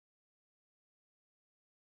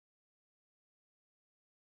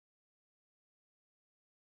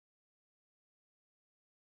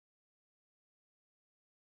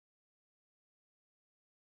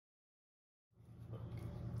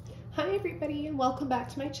Hi everybody and welcome back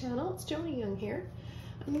to my channel. It's Joni Young here.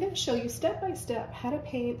 I'm going to show you step by step how to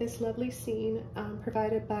paint this lovely scene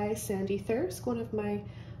provided by Sandy Thirsk, one of my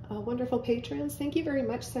wonderful patrons. Thank you very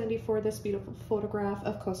much, Sandy, for this beautiful photograph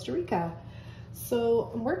of Costa Rica. So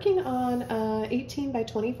I'm working on 18 by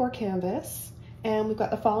 24 canvas, and we've got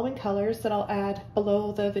the following colors that I'll add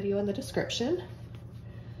below the video in the description.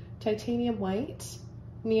 Titanium white,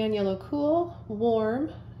 neon yellow cool, warm,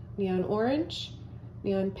 neon orange,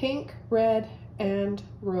 neon pink, red, and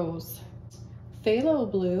rose.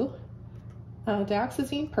 Phthalo blue,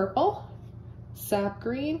 Dioxazine purple, sap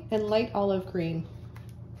green, and light olive green.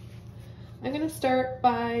 I'm going to start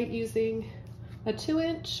by using a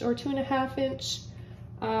 2-inch or 2.5-inch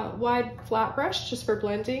wide flat brush just for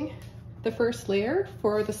blending the first layer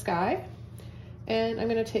for the sky. And I'm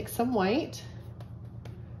going to take some white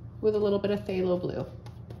with a little bit of phthalo blue.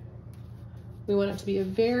 We want it to be a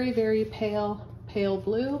very, very pale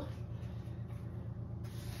blue.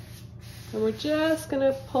 And we're just going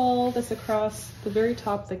to pull this across the very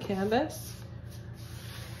top of the canvas.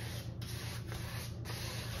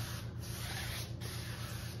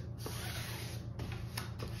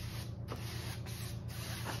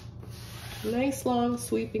 Nice long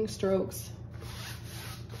sweeping strokes.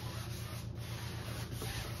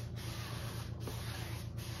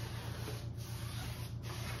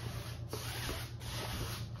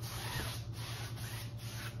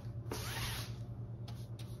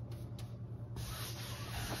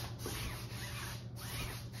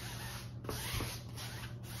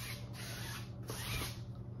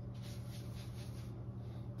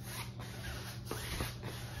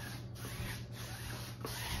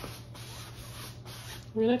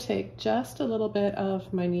 I'm going to take just a little bit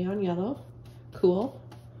of my neon yellow cool,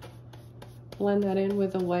 blend that in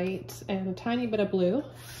with the white and a tiny bit of blue.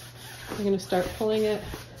 I'm going to start pulling it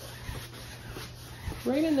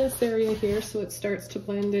right in this area here so it starts to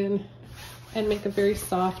blend in and make a very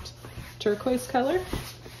soft turquoise color.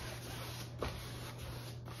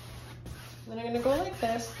 Then I'm going to go like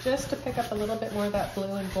this just to pick up a little bit more of that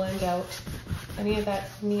blue and blend out any of that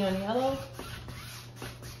neon yellow,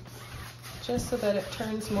 just so that it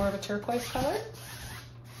turns more of a turquoise color.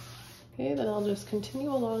 Okay, then I'll just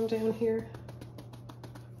continue along down here.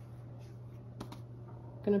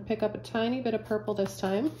 I'm going to pick up a tiny bit of purple this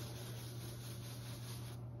time.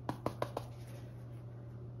 A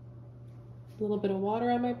little bit of water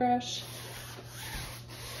on my brush.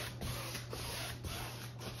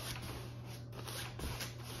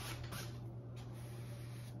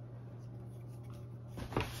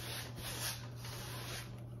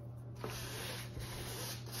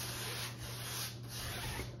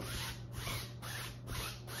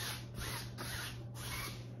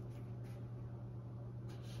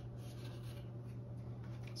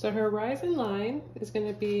 So her horizon line is going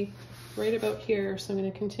to be right about here. So I'm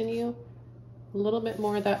going to continue a little bit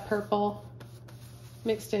more of that purple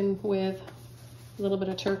mixed in with a little bit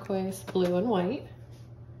of turquoise, blue, and white.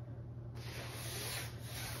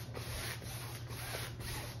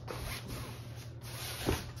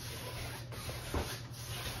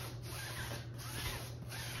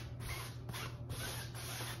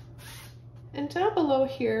 And down below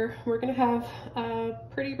here, we're going to have a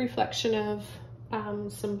pretty reflection of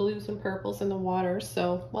some blues and purples in the water.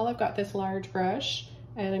 So while I've got this large brush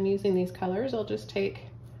and I'm using these colors, I'll just take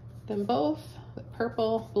them both with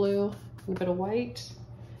purple, blue, and a bit of white,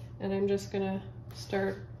 and I'm just gonna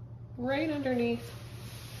start right underneath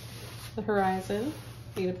the horizon.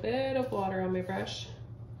 Need a bit of water on my brush.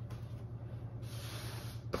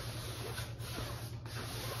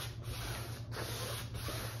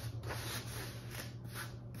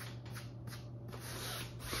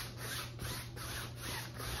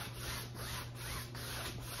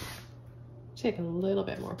 Take a little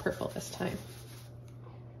bit more purple this time.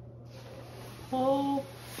 Oh.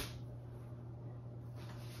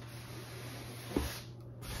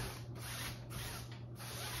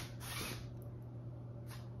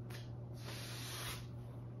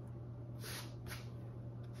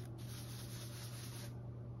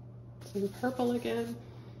 Some purple again.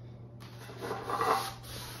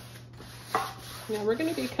 Now we're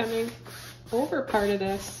going to be coming over part of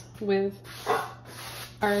this with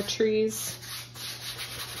our trees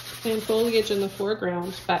and foliage in the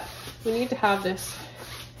foreground, but we need to have this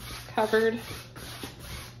covered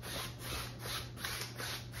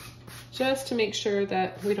just to make sure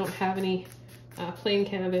that we don't have any plain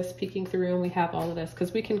canvas peeking through and we have all of this,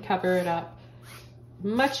 because we can cover it up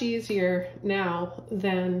much easier now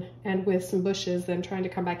than, and with some bushes, than trying to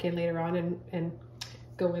come back in later on and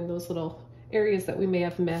go in those little areas that we may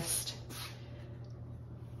have missed.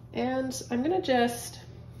 And I'm gonna just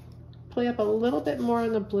play up a little bit more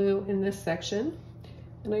on the blue in this section.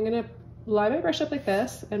 And I'm gonna line my brush up like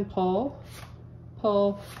this and pull,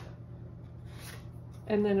 pull,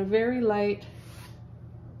 and then a very light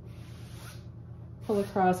pull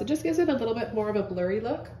across. It just gives it a little bit more of a blurry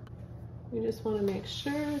look. We just want to make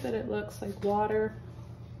sure that it looks like water.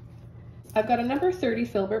 I've got a number 30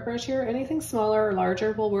 filbert brush here. Anything smaller or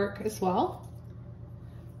larger will work as well.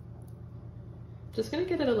 Just going to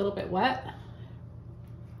get it a little bit wet.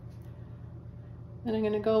 And I'm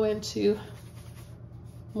going to go into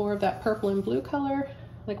more of that purple and blue color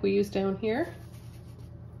like we used down here.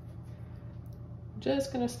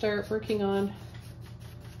 Just going to start working on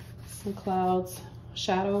some clouds,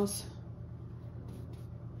 shadows.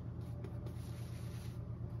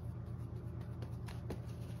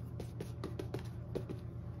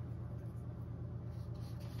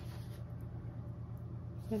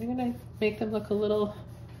 I'm going to make them look a little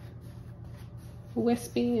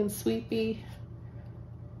wispy and sweepy.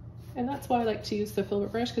 And that's why I like to use the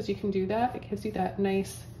filbert brush, because you can do that. It gives you that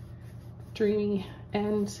nice dreamy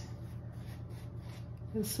end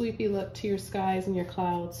and sweepy look to your skies and your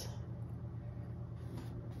clouds.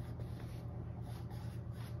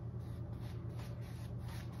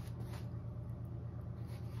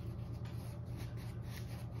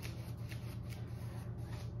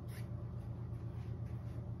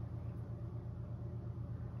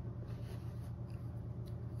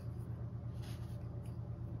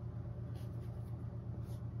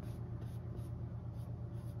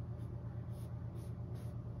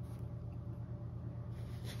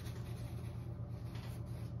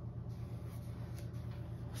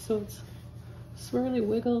 So it's swirly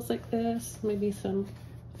wiggles like this, maybe some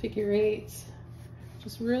figure eights.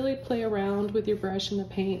 Just really play around with your brush and the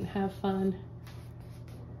paint and have fun.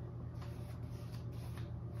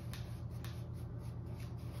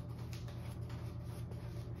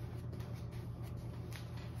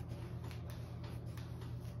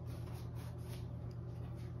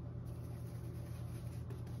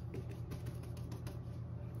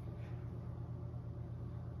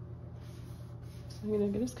 I'm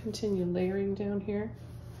going to just continue layering down here.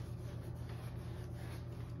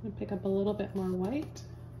 I'm going to pick up a little bit more white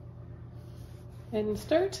and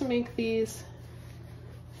start to make these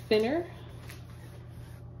thinner.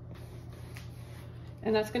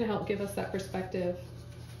 And that's going to help give us that perspective.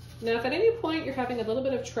 Now, if at any point you're having a little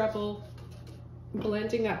bit of trouble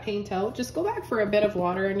blending that paint out, just go back for a bit of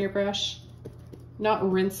water in your brush, not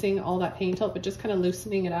rinsing all that paint out, but just kind of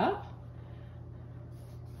loosening it up.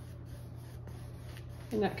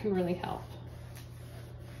 And that can really help.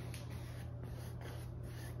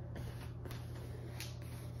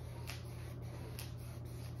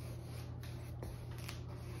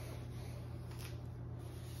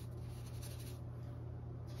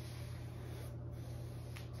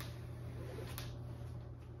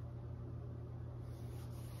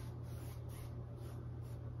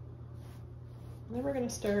 And then we're going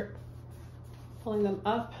to start pulling them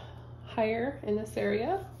up higher in this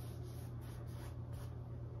area.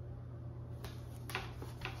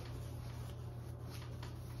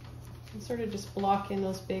 And sort of just block in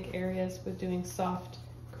those big areas with doing soft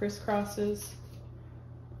crisscrosses.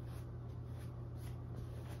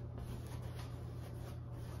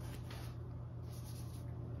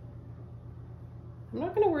 I'm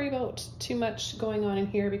not going to worry about too much going on in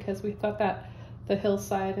here because we've got the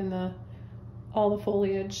hillside and all the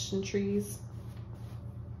foliage and trees.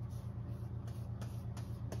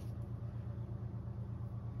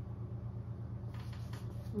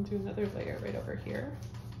 And do another layer right over here.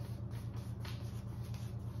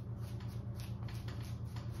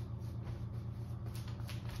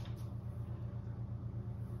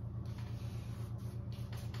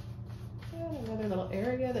 And another little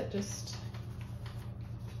area that just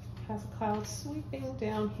has a cloud sweeping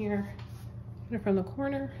down here from the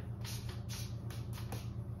corner.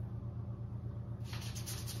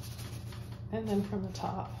 And then from the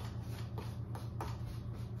top.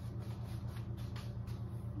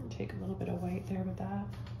 Take a little bit of white there with that.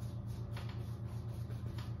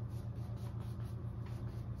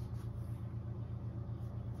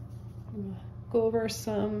 I'm gonna go over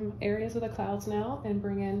some areas of the clouds now and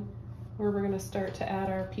bring in where we're going to start to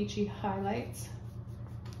add our peachy highlights.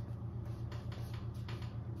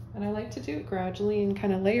 And I like to do it gradually and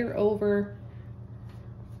kind of layer over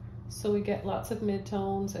so we get lots of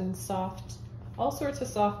midtones and soft, all sorts of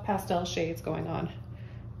soft pastel shades going on.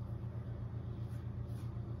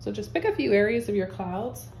 So just pick a few areas of your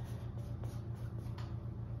clouds.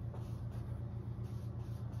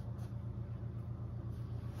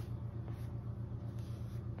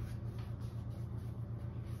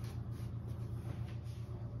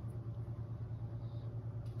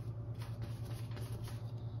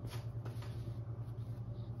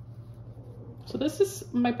 So this is,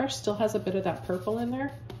 my brush still has a bit of that purple in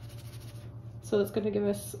there. So it's going to give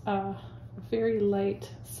us a very light,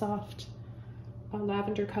 soft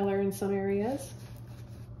lavender color in some areas.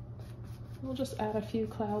 We'll just add a few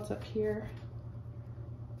clouds up here.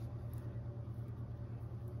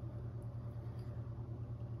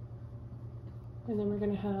 And then we're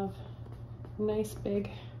going to have a nice big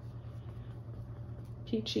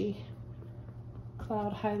peachy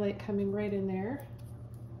cloud highlight coming right in there.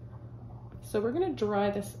 So we're going to dry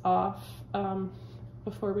this off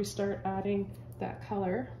before we start adding that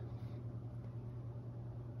color.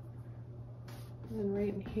 And then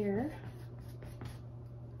right in here.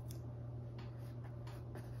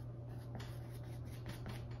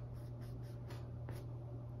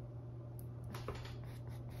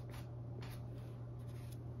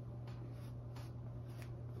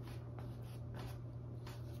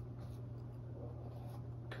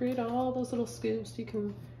 Create all those little scoops. You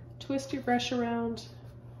can twist your brush around.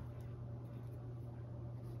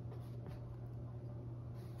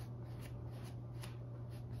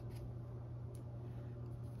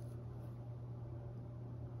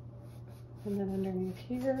 And then underneath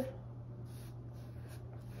here.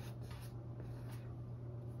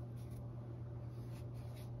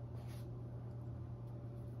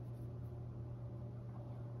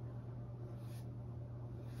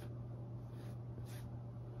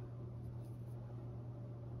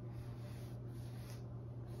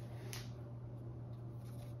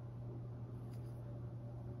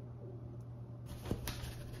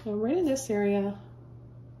 Now right in this area,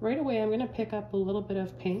 right away I'm going to pick up a little bit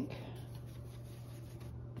of pink.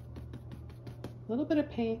 A little bit of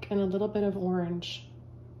pink and a little bit of orange.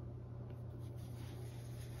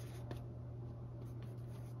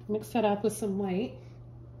 Mix that up with some white,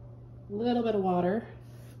 a little bit of water.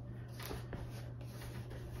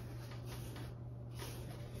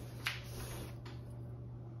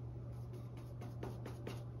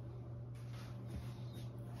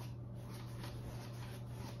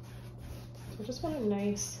 I just want a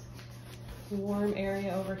nice warm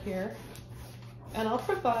area over here. And I'll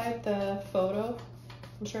provide the photo.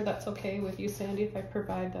 I'm sure that's okay with you, Sandy, if I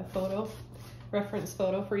provide the photo, reference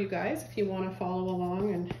photo for you guys, if you want to follow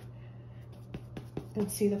along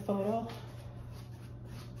and see the photo.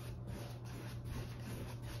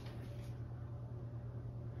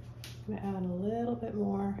 I'm gonna add a little bit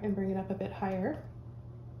more and bring it up a bit higher,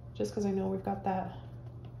 just because I know we've got that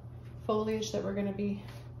foliage that we're gonna be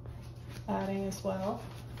adding as well.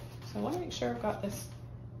 So I want to make sure I've got this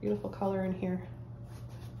beautiful color in here.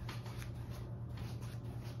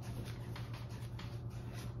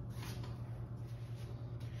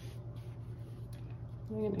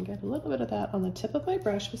 I'm going to get a little bit of that on the tip of my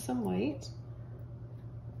brush with some white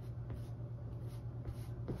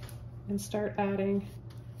and start adding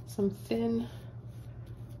some thin,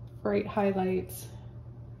 bright highlights.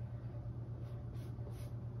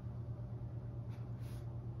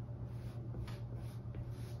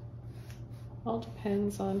 All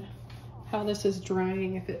depends on how this is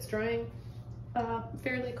drying. If it's drying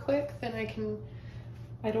fairly quick, then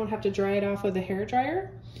I don't have to dry it off with a hair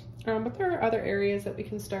dryer. But there are other areas that we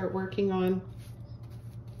can start working on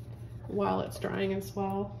while it's drying as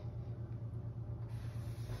well.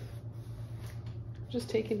 Just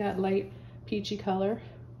taking that light peachy color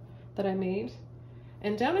that I made.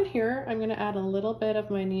 And down in here, I'm gonna add a little bit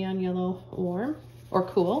of my neon yellow warm or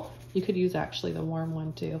cool. You could use actually the warm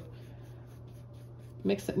one too.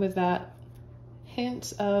 Mix it with that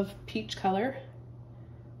hint of peach color.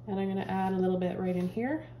 And I'm gonna add a little bit right in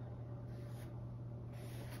here.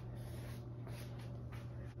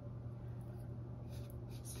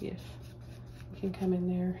 See if we can come in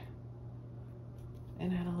there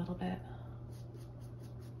and add a little bit.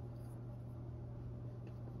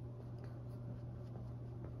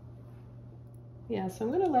 Yeah, so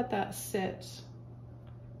I'm gonna let that sit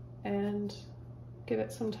and give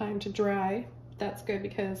it some time to dry. That's good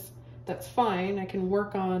because that's fine. I can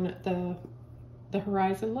work on the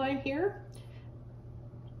horizon line here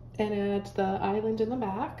and add the island in the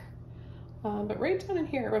back. But right down in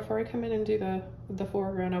here, before I come in and do the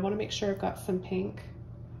foreground, I want to make sure I've got some pink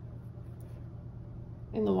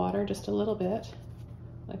in the water, just a little bit.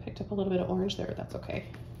 I picked up a little bit of orange there, but that's okay.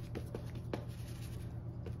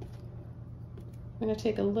 I'm going to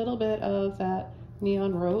take a little bit of that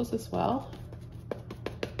neon rose as well.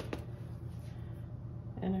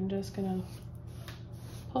 And I'm just going to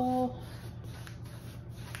pull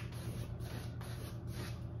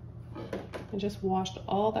I just washed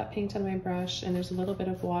all that paint on my brush, and there's a little bit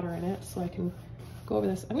of water in it, so I can go over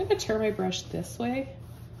this. I'm going to turn my brush this way.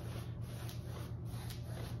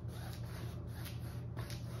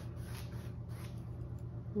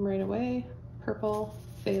 right away. Purple,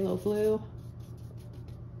 phthalo blue.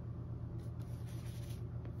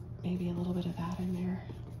 Maybe a little bit of that in there.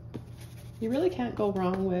 You really can't go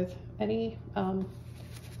wrong with any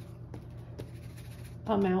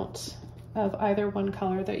amount of either one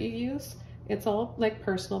color that you use. It's all like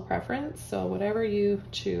personal preference, so whatever you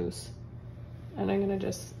choose. And I'm gonna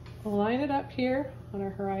just line it up here on our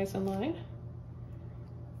horizon line.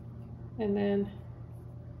 And then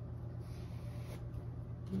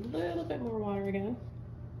a little bit more water again.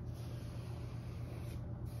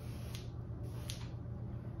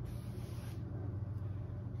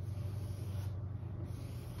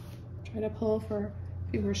 Try to pull for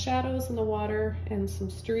a few more shadows in the water and some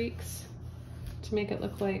streaks to make it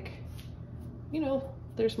look like, you know,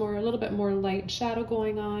 there's a little bit more light shadow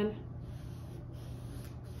going on.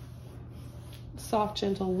 Soft,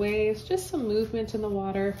 gentle waves, just some movement in the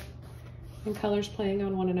water and colors playing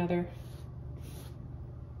on one another.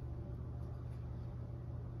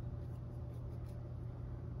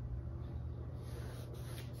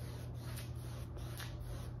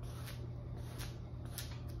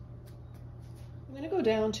 I'm going to go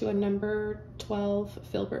down to a number 12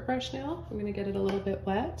 filbert brush now. I'm going to get it a little bit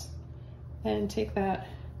wet and take that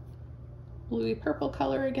bluey purple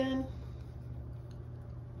color again.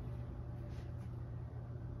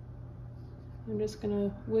 I'm just going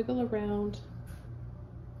to wiggle around.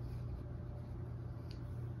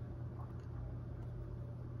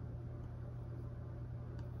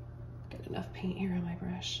 Get enough paint here on my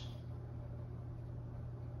brush.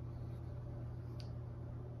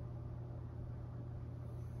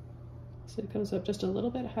 So it comes up just a little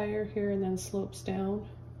bit higher here and then slopes down.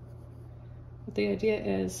 But the idea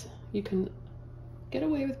is you can get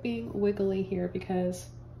away with being wiggly here because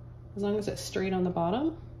as long as it's straight on the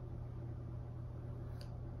bottom,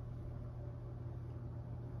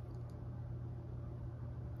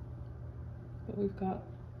 but we've got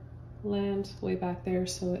land way back there,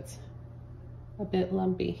 so it's a bit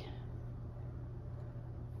lumpy.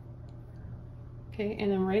 Okay, and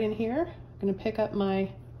then right in here, I'm gonna pick up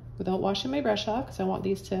without washing my brush off, because I want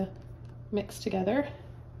these to mix together,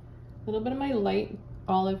 a little bit of my light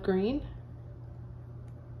olive green.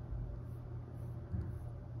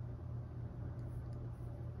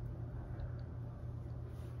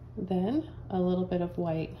 Then a little bit of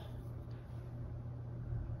white.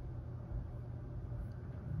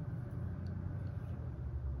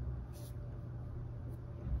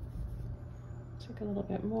 Take a little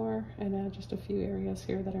bit more and add just a few areas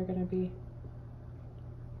here that are going to be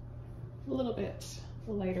a little bit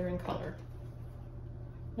lighter in color.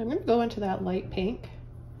 I'm going to go into that light pink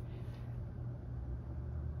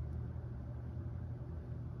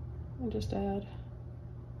and just add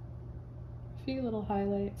a few little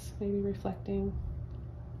highlights, maybe reflecting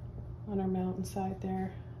on our mountainside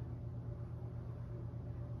there.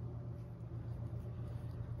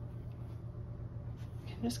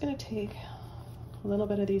 I'm just going to take a little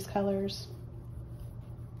bit of these colors,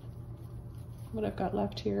 what I've got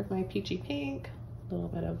left here of my peachy pink, a little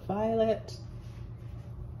bit of violet,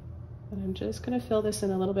 and I'm just going to fill this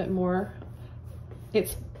in a little bit more.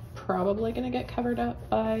 It's probably going to get covered up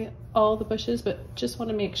by all the bushes, but just want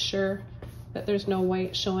to make sure that there's no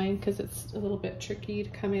white showing because it's a little bit tricky to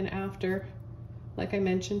come in after, like I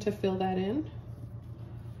mentioned, to fill that in.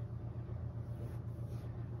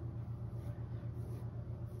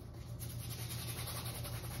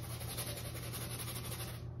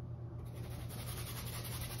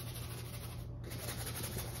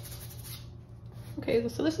 Okay,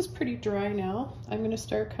 so this is pretty dry now. I'm going to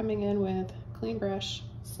start coming in with a clean brush,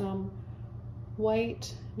 some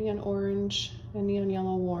white, neon orange, and neon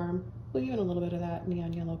yellow warm. Well, even a little bit of that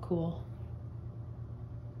neon yellow cool.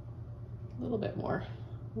 A little bit more.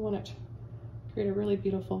 I want it to create a really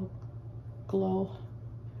beautiful glow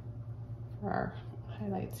for our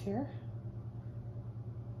highlights here.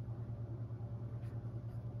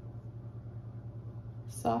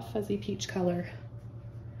 Soft fuzzy peach color.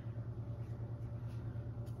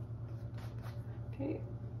 Okay,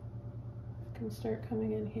 I can start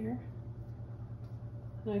coming in here.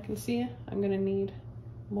 And I can see I'm going to need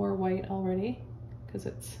more white already because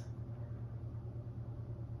it's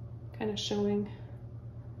kind of showing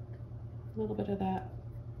a little bit of that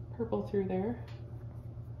purple through there.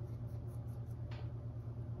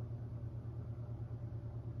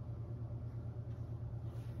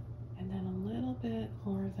 And then a little bit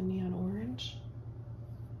more of the neon orange.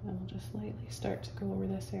 And I'll just lightly start to go over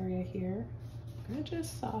this area here. I'm going to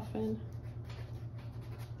just soften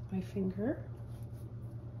my finger.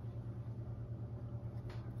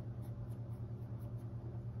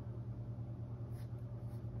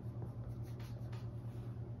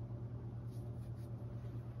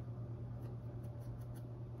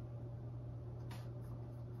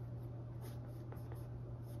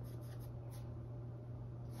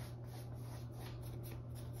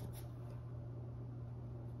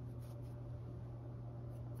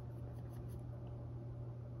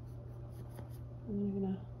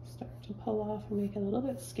 to pull off and make it a little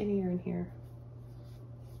bit skinnier in here.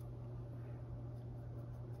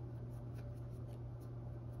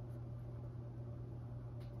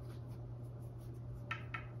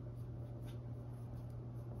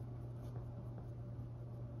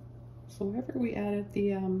 So wherever we added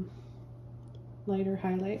the lighter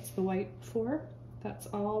highlights, the white before, that's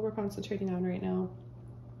all we're concentrating on right now.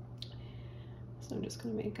 So I'm just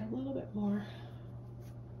going to make a little bit more.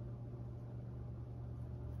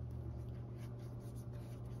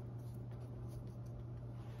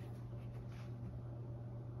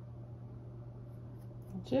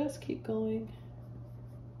 I'll just keep going.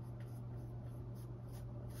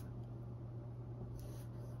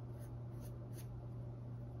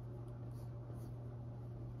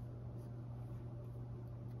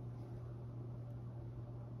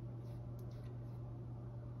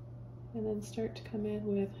 And then start to come in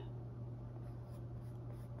with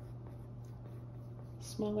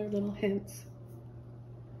smaller little hints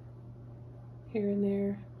here and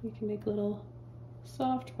there. You can make little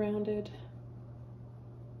soft rounded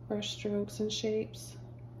brush strokes and shapes.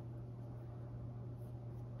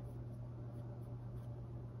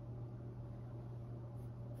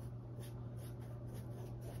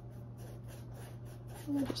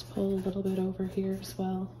 And I'll just pull a little bit over here as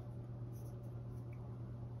well.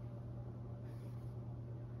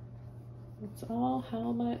 It's all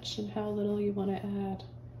how much and how little you want to add.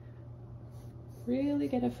 Really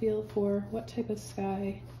get a feel for what type of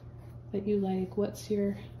sky that you like, what's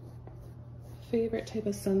your favorite type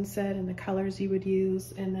of sunset and the colors you would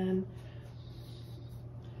use, and then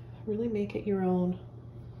really make it your own.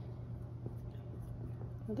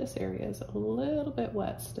 Now this area is a little bit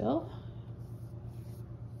wet still.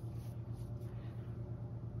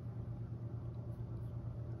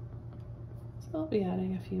 I'll be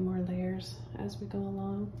adding a few more layers as we go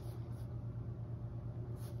along.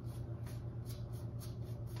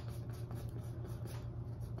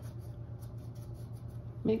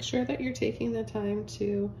 Make sure that you're taking the time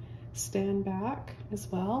to stand back as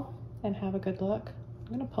well and have a good look.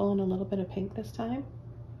 I'm going to pull in a little bit of pink this time.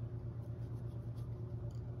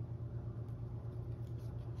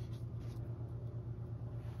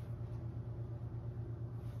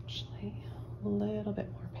 Actually, a little bit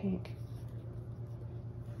more pink.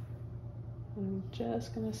 I'm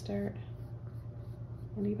just going to start,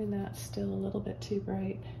 and even that's still a little bit too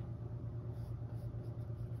bright.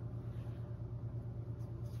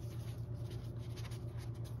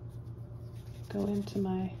 Go into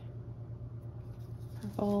my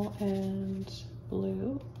purple and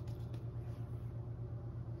blue.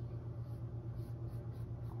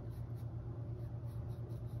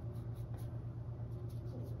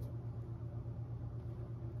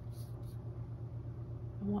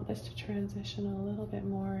 I want this to transition a little bit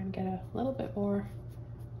more and get a little bit more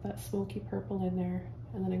of that smoky purple in there,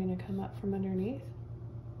 and then I'm going to come up from underneath.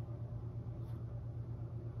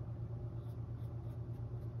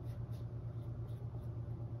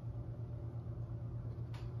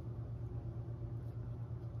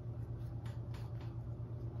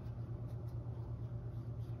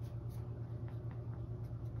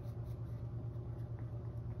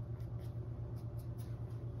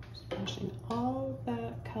 Pushing all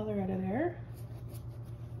that color out of there.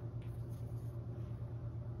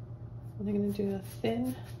 And I'm going to do a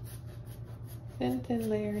thin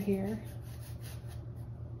layer here.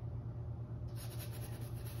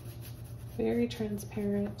 Very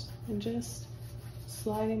transparent, and just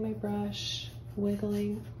sliding my brush,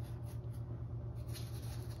 wiggling.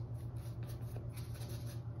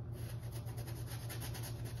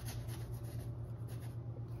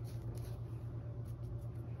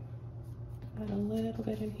 Add a little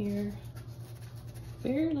bit in here,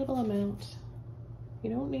 very little amount.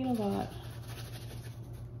 You don't need a lot.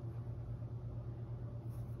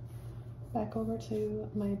 Back over to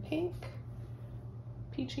my pink,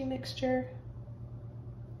 peachy mixture.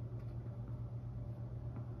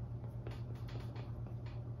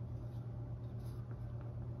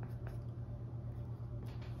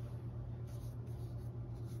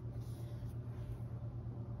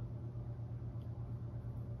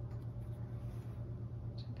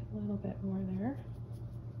 A little bit more there.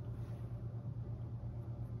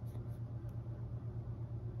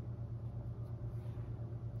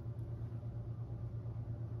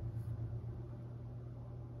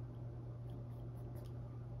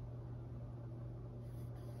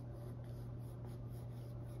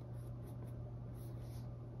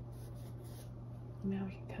 Now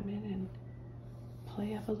we can come in and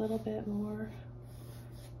play up a little bit more.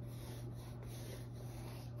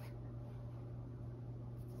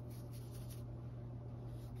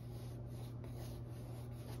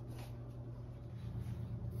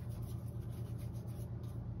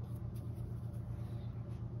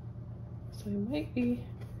 So I might be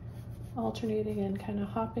alternating and kind of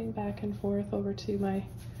hopping back and forth over to my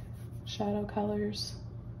shadow colors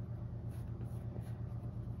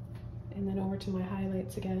and then over to my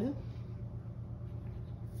highlights again.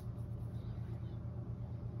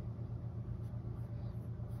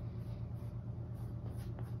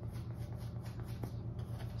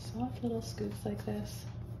 Soft little scoops like this.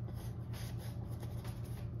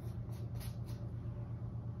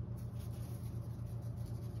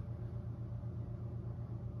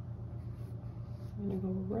 I'm going to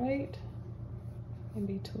go right in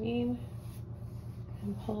between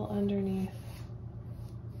and pull underneath.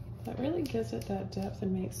 That really gives it that depth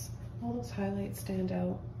and makes all those highlights stand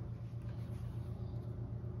out.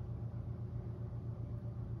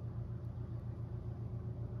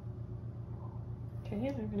 Okay,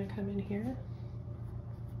 and I'm going to come in here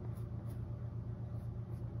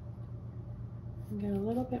and get a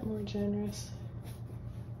little bit more generous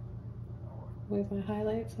with my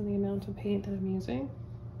highlights and the amount of paint that I'm using.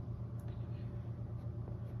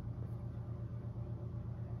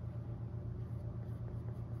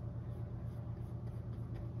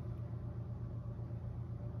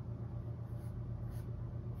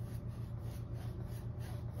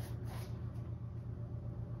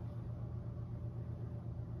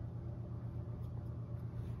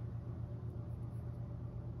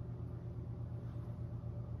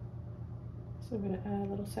 So I'm going to add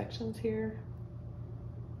little sections here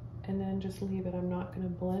and then just leave it. I'm not going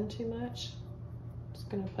to blend too much. Just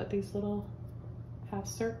going to put these little half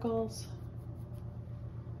circles.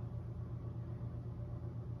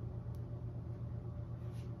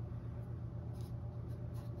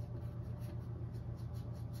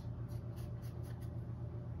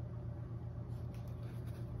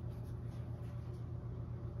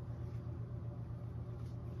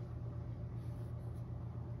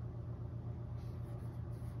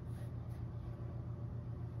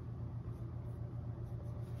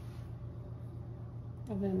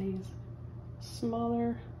 And then these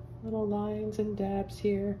smaller little lines and dabs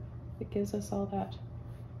here, it gives us all that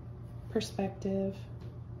perspective.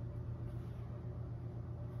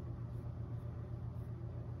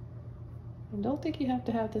 And don't think you have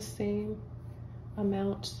to have the same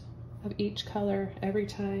amount of each color every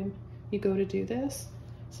time you go to do this.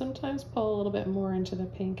 Sometimes pull a little bit more into the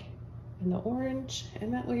pink and the orange,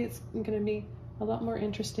 and that way it's going to be a lot more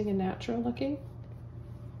interesting and natural looking.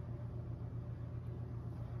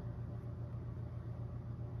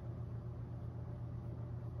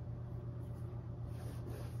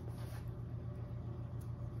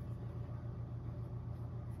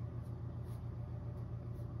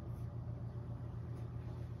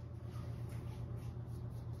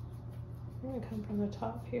 I'm going to come from the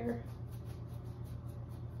top here.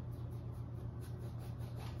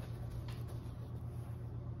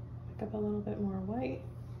 Pick up a little bit more white.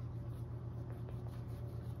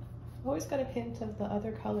 I've always got a hint of the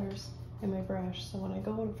other colors in my brush, so when I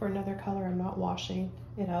go in for another color, I'm not washing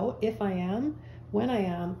it out. If I am, when I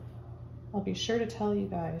am, I'll be sure to tell you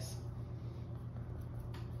guys.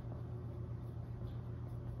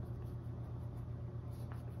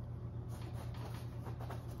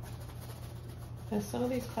 And some of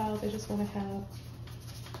these clouds, I just want to have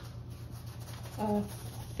a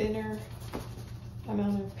thinner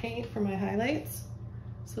amount of paint for my highlights.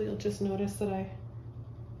 So you'll just notice that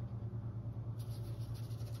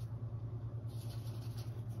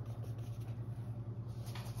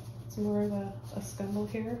it's more of a scumble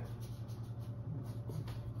here.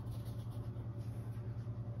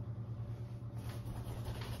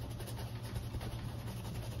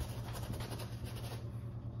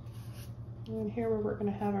 And here where we're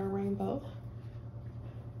going to have our rainbow,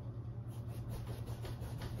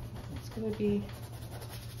 it's going to be,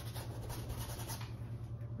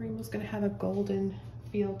 rainbow's going to have a golden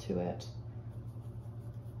feel to it.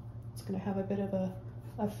 It's going to have a bit of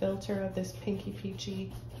a filter of this pinky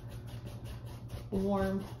peachy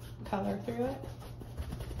warm color through it.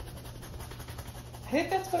 I think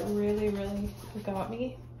that's what really got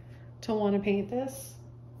me to want to paint this.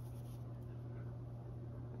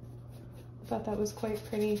 I thought that was quite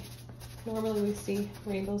pretty. Normally we see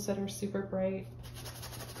rainbows that are super bright,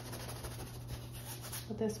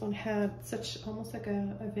 but this one had such almost like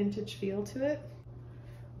a vintage feel to it.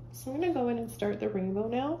 So I'm going to go in and start the rainbow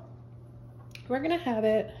now. We're going to have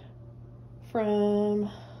it from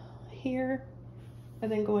here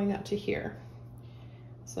and then going up to here.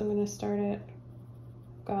 So I'm going to start it,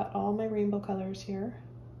 got all my rainbow colors here,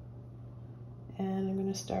 and I'm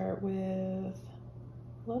going to start with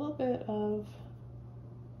a little bit of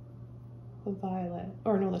the violet.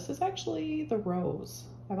 Or no, this is actually the rose.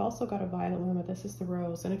 I've also got a violet one, but this is the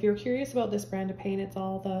rose. And if you're curious about this brand of paint, it's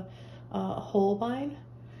all the Holbein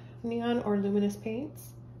neon or luminous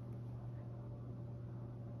paints.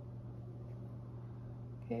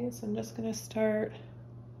 Okay, so I'm just gonna start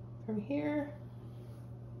from here.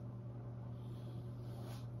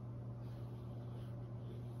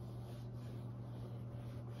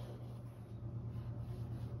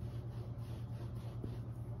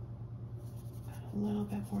 A little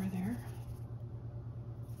bit more there.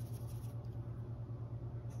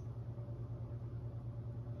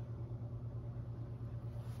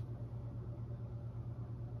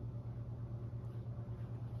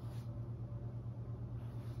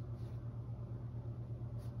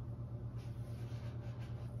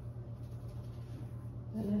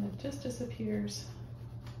 And then it just disappears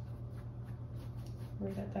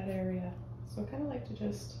right at that area. So I kind of like to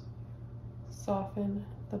just soften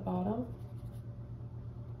the bottom.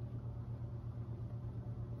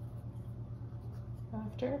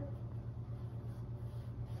 After.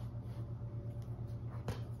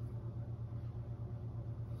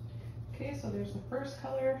 Okay, so there's the first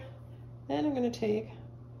color. Then I'm going to take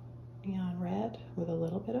neon red with a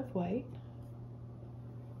little bit of white,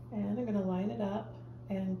 and I'm going to line it up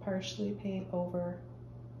and partially paint over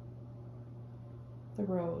the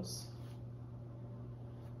rose.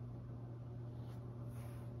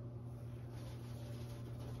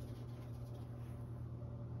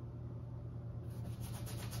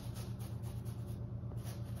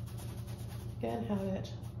 Again, have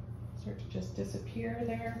it start to just disappear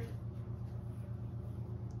there.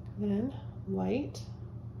 Then white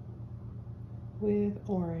with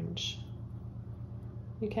orange.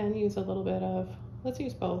 You can use a little bit of, let's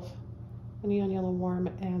use both, the neon yellow warm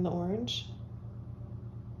and the orange.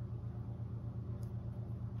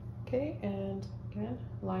 Okay, and again,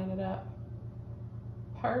 line it up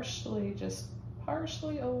partially, just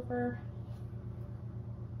partially over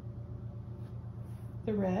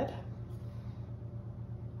the red.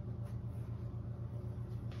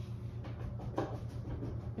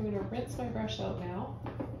 I'm going to rinse my brush out now.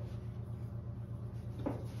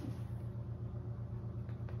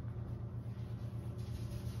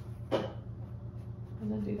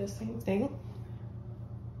 And then do the same thing.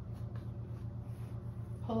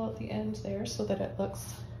 Pull out the end there so that it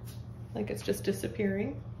looks like it's just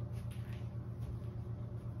disappearing.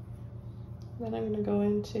 Then I'm going to go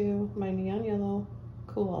into my neon yellow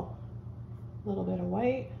cool. A little bit of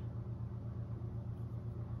white.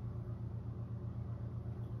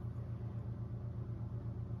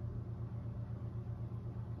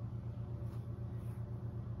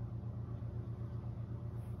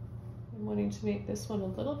 I'm wanting to make this one a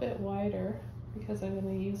little bit wider because I'm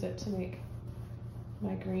going to use it to make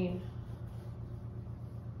my green.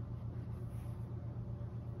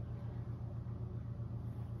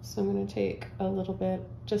 So I'm going to take a little bit,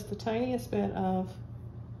 just the tiniest bit of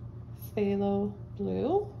phthalo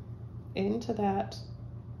blue into that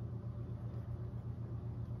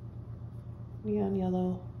neon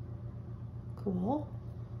yellow cool.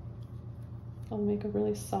 I'll make a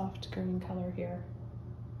really soft green color here.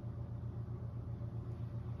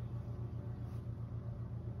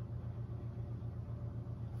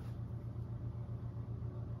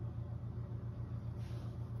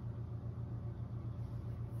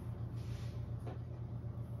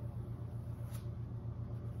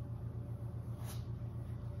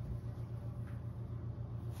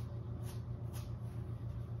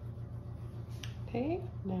 Okay,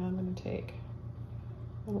 now I'm going to take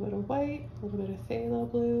a little bit of white, a little bit of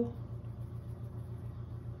phthalo blue,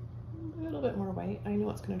 a little bit more white. I know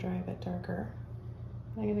it's going to dry a bit darker.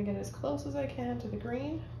 I'm going to get as close as I can to the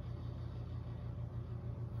green.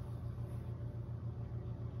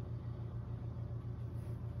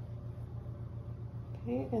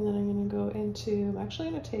 Okay, and then I'm going to go into, I'm actually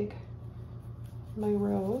going to take my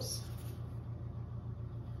rose.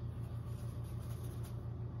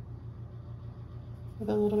 With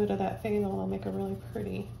a little bit of that phthalo, I'll make a really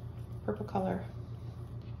pretty purple color.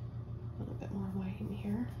 A little bit more white in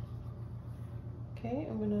here. Okay,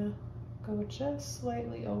 I'm gonna go just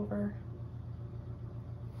slightly over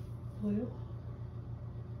blue.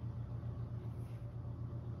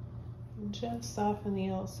 And just soften the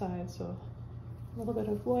outside, so a little bit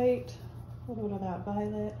of white, a little bit of that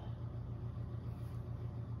violet.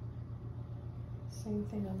 Same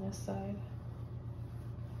thing on this side.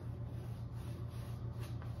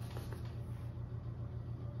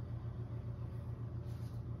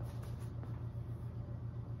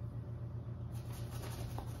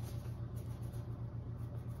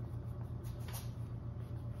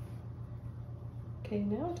 Okay,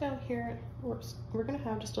 now down here, we're gonna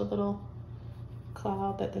have just a little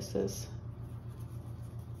cloud that this is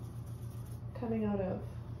coming out of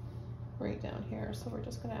right down here. So we're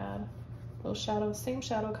just gonna add those shadows, same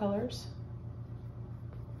shadow colors.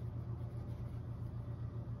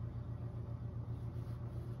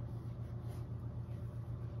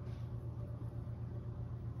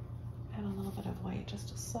 Add a little bit of white just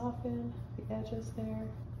to soften the edges there.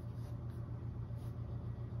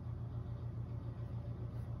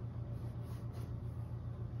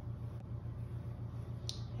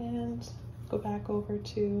 And go back over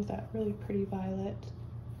to that really pretty violet.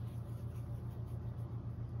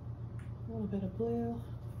 A little bit of blue.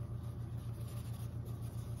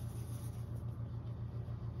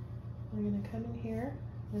 We're going to come in here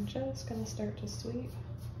and just going to start to sweep.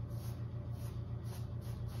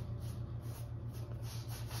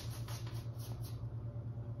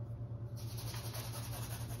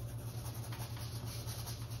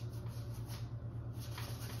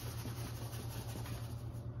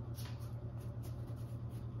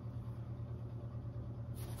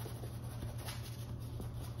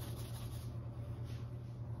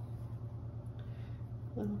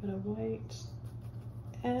 A little bit of white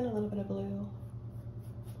and a little bit of blue.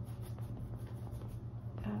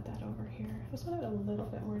 Add that over here. Just want to add a little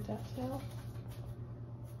bit more depth now.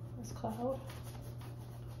 This cloud.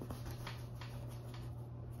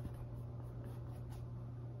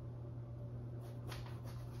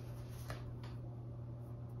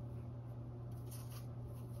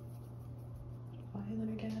 Violet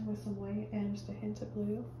again with some white and just a hint of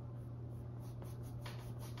blue.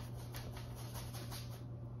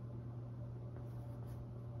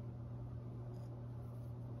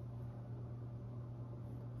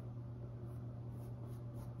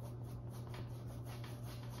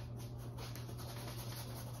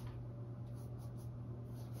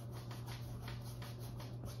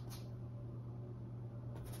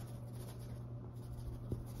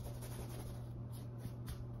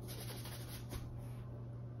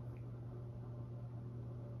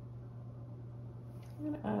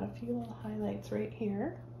 I'm going to add a few little highlights right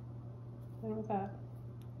here. And with that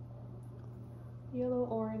yellow,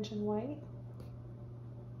 orange, and white.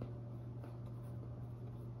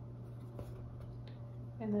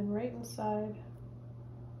 And then right inside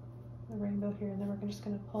the rainbow here, and then we're just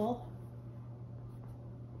going to pull.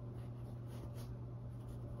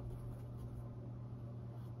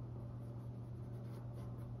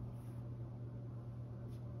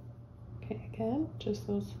 Okay, again, just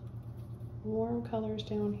those warm colors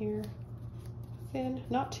down here. Thin,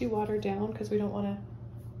 not too watered down because we don't want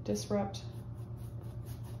to disrupt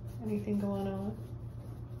anything going on.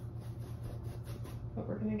 But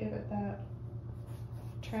we're going to give it that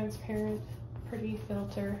transparent, pretty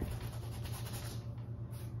filter.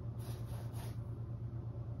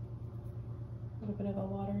 A little bit of a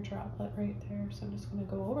water droplet right there. So I'm just going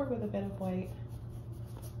to go over with a bit of white.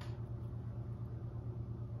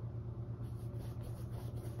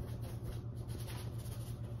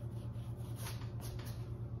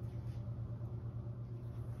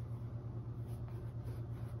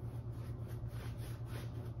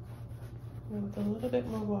 And with a little bit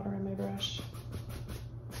more water on my brush.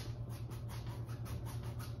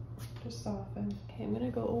 Just soften. Okay, I'm going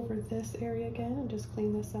to go over this area again and just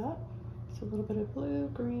clean this up. So a little bit of blue,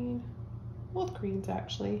 green, both greens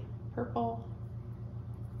actually, purple.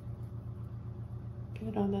 Get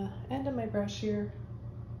it on the end of my brush here.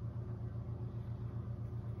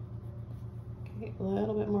 Okay, a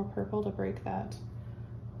little bit more purple to break that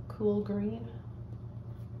cool green.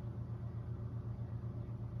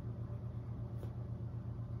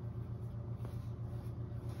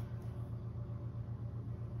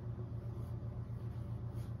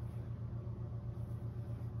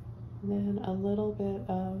 And then a little bit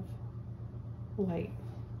of white,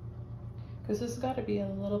 because this has got to be a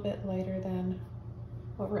little bit lighter than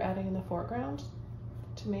what we're adding in the foreground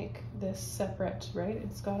to make this separate, right?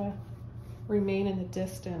 It's got to remain in the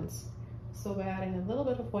distance. So by adding a little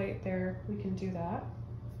bit of white there, we can do that.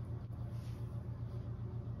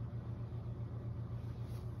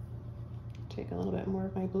 Take a little bit more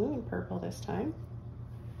of my blue and purple this time.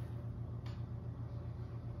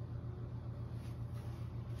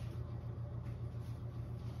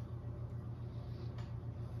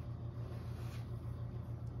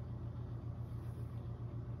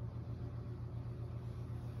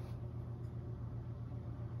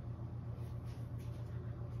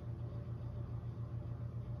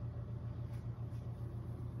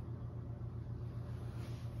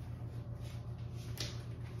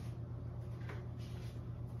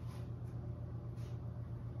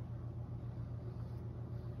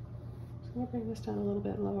 I'm gonna bring this down a little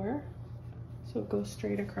bit lower so it goes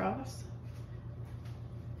straight across.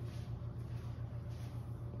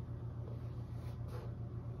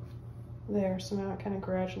 There, so now it kind of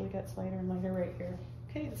gradually gets lighter and lighter right here.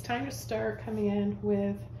 Okay, it's time to start coming in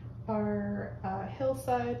with our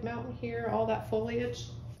hillside mountain here, all that foliage.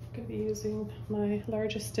 I'm gonna be using my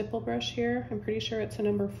largest stipple brush here. I'm pretty sure it's a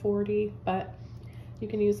number 40, but you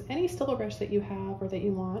can use any stipple brush that you have or that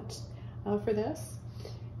you want for this.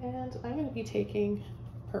 And I'm gonna be taking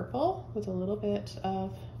purple with a little bit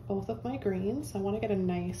of both of my greens. I wanna get a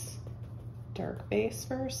nice dark base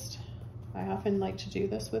first. I often like to do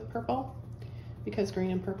this with purple because green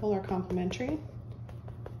and purple are complementary.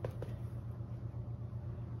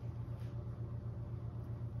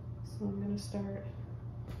 So I'm going to start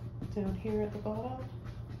down here at the bottom.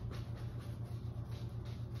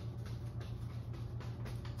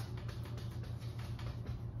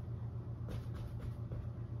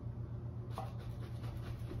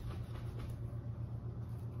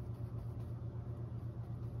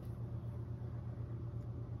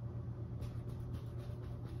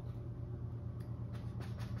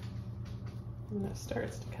 And it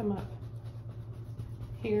starts to come up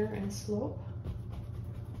here and slope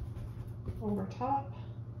over top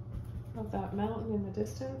of that mountain in the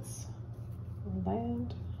distance, or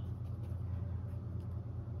land.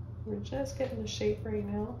 We're just getting the shape right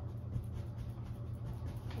now.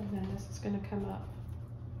 And then this is going to come up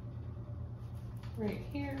right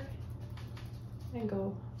here and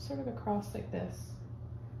go sort of across like this.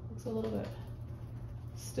 Looks a little bit,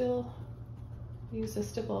 still use a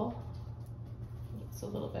stipple. It's a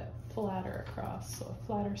little bit flatter across, so a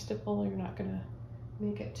flatter stipple, you're not going to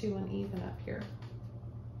make it too uneven up here.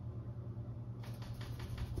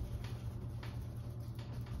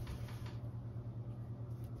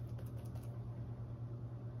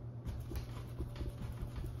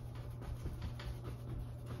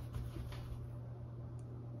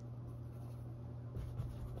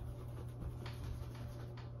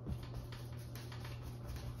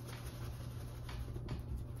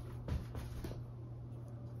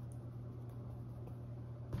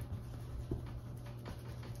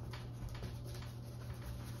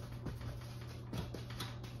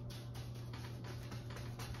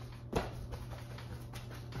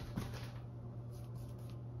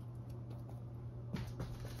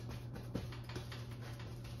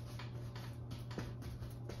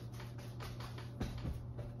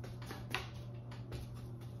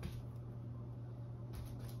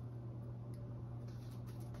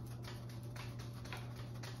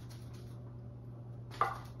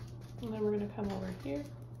 And then we're going to come over here,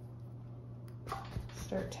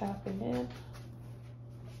 start tapping in.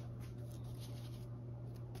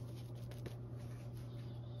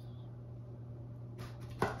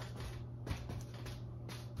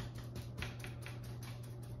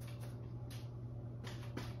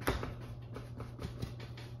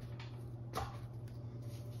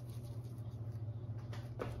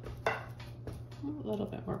 A little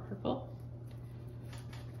bit more purple.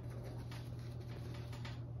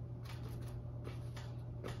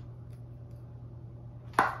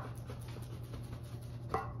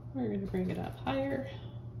 We're going to bring it up higher.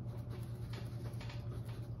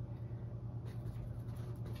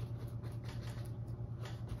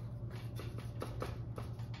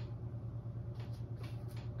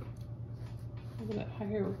 A little bit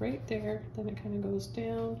higher right there, then it kind of goes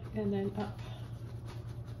down and then up.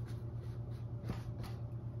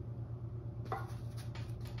 So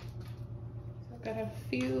I've got a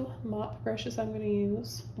few mop brushes I'm going to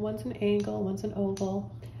use. One's an angle, one's an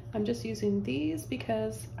oval. I'm just using these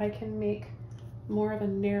because I can make more of a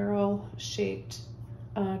narrow shaped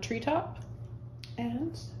treetop.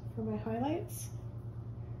 And for my highlights,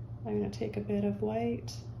 I'm going to take a bit of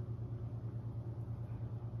white,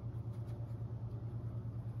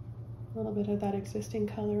 a little bit of that existing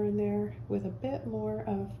color in there with a bit more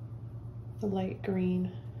of the light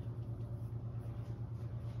green.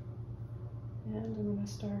 And I'm going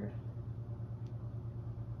to start.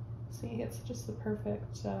 See, it's just the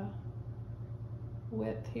perfect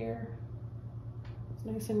width here. It's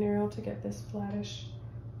nice and narrow to get this flattish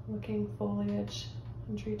looking foliage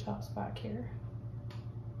and treetops back here.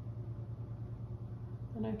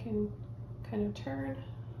 And I can kind of turn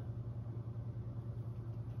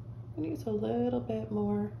and use a little bit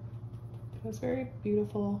more. It's very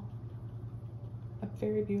beautiful, a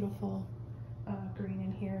very beautiful green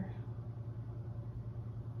in here.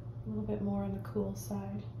 A little bit more on the cool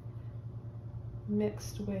side,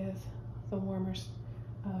 mixed with the warmer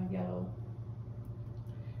yellow.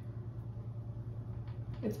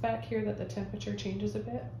 It's back here that the temperature changes a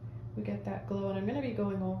bit. We get that glow, and I'm going to be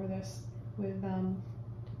going over this with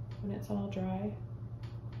when it's all dry.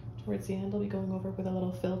 Towards the end, I'll be going over with a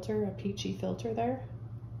little filter, a peachy filter there.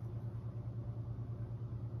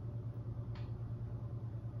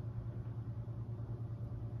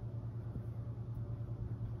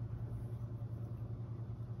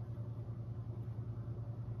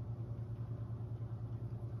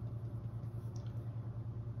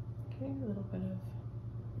 Okay, a little bit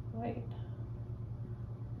of white.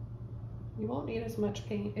 You won't need as much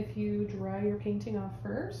paint if you dry your painting off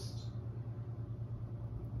first.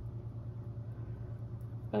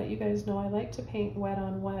 But you guys know I like to paint wet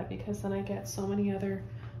on wet because then I get so many other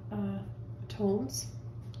tones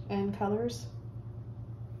and colors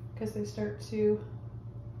because they start to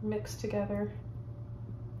mix together.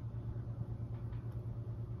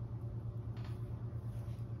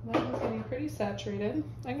 That one's getting pretty saturated.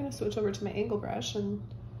 I'm going to switch over to my angle brush and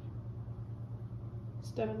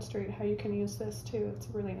just demonstrate how you can use this too. It's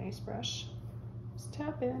a really nice brush. Just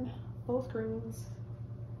tap in both greens.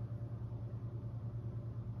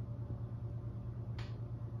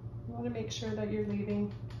 You want to make sure that you're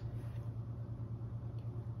leaving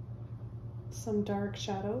some dark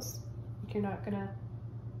shadows. You're not going to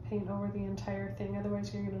paint over the entire thing,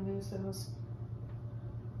 otherwise you're going to lose those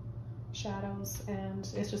shadows and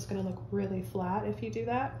it's just going to look really flat if you do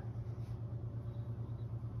that.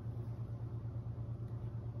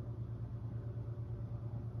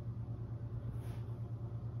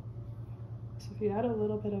 So if you add a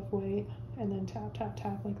little bit of white and then tap, tap,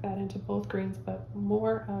 tap like that into both greens, but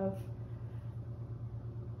more of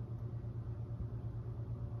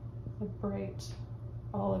a bright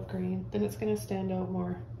olive green, then it's going to stand out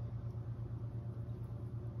more.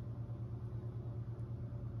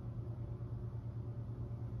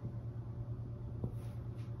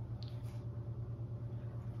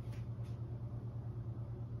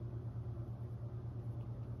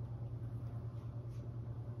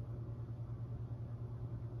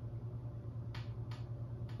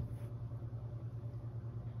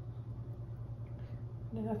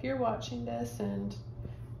 Now, if you're watching this and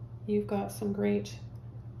you've got some great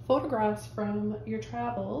photographs from your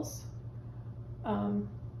travels,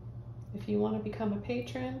 if you want to become a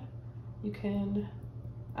patron, you can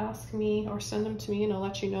ask me or send them to me and I'll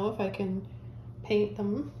let you know if I can paint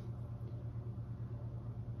them.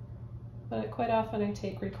 But quite often I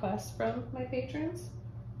take requests from my patrons.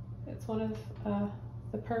 It's one of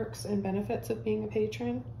the perks and benefits of being a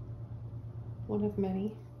patron, one of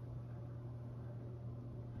many.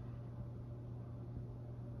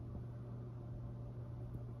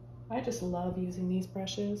 I just love using these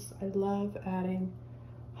brushes. I love adding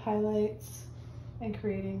highlights and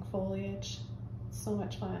creating foliage. It's so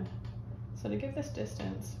much fun. So to give this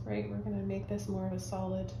distance, right, we're gonna make this more of a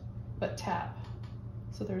solid, but tap.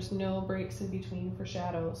 So there's no breaks in between for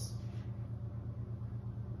shadows.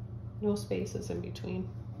 No spaces in between.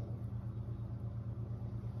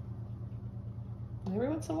 And every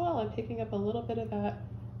once in a while, I'm picking up a little bit of that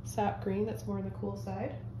sap green that's more on the cool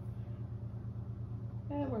side.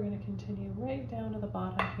 And we're going to continue right down to the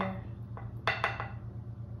bottom here.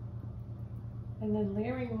 And then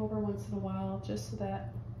layering over once in a while just so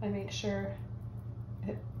that I make sure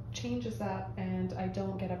it changes up and I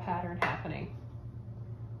don't get a pattern happening.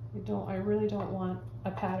 I really don't want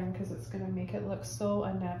a pattern because it's going to make it look so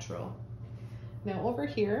unnatural. Now over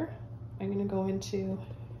here, I'm going to go into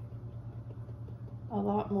a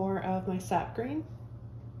lot more of my sap green.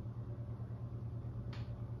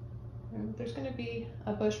 And there's going to be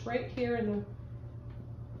a bush right here in the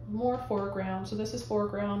more foreground. So this is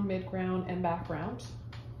foreground, midground, and background.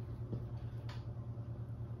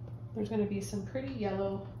 There's going to be some pretty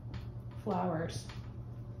yellow flowers.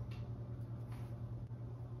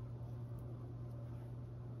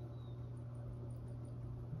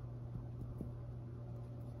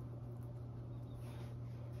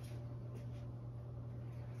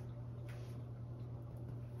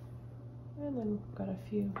 And then we've got a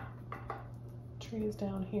few trees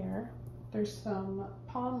down here. There's some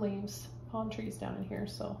palm leaves, palm trees down in here,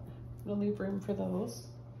 so we'll leave room for those.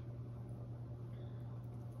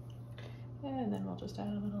 And then we'll just add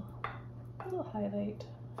a little highlight.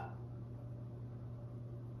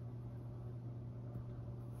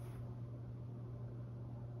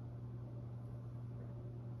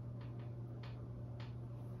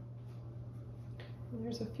 And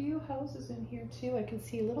there's a few houses in here too. I can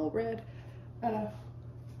see little red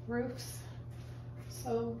roofs.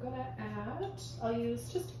 So I'm gonna add, I'll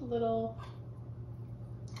use just a little,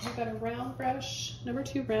 I've got a round brush, number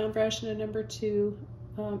 2 round brush, and a number 2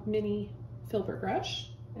 mini filbert brush.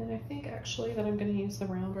 And I think actually that I'm gonna use the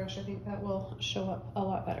round brush. I think that will show up a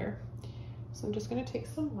lot better. So I'm just gonna take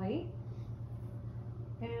some white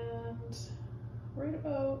And right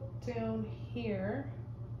about down here,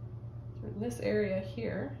 in this area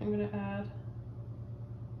here, I'm going to add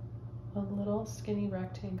a little skinny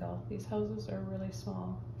rectangle. These houses are really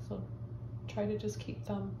small, so try to just keep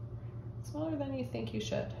them smaller than you think you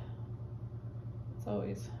should. It's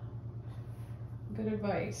always good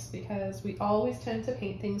advice because we always tend to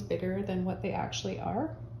paint things bigger than what they actually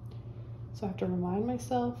are. So I have to remind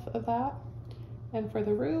myself of that. And for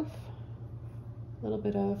the roof, a little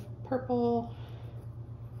bit of purple,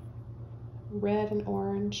 red, and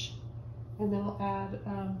orange. And then I'll add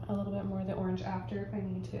a little bit more of the orange after if I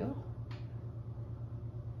need to.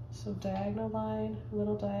 So diagonal line,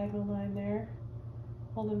 little diagonal line there.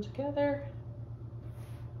 Hold them together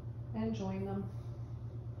and join them.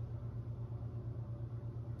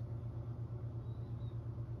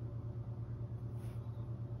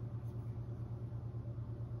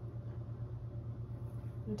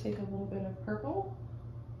 I'm gonna take a little bit of purple.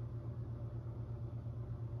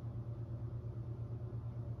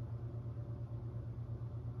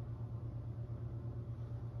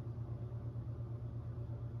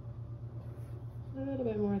 A little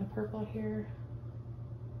bit more of the purple here.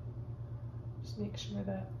 Just make sure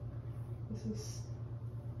that this is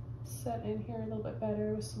set in here a little bit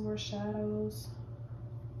better with some more shadows.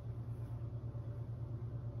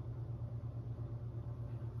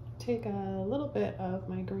 Take a little bit of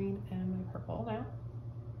my green and my purple now.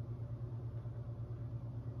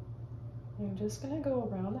 I'm just going to go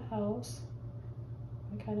around the house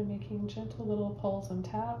by kind of making gentle little pulls and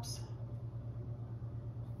taps.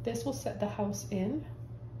 This will set the house in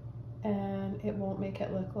and it won't make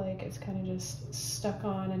it look like it's kind of just stuck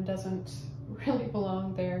on and doesn't really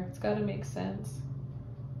belong there. It's got to make sense.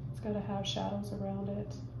 It's got to have shadows around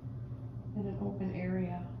it and an open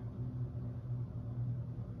area.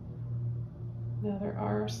 Now there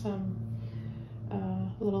are some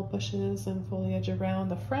little bushes and foliage around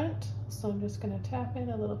the front, so I'm just going to tap in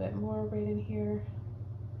a little bit more right in here.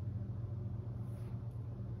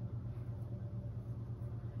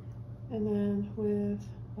 And then with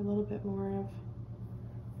a little bit more of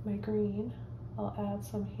my green, I'll add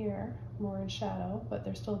some here, more in shadow, but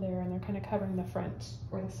they're still there and they're kind of covering the front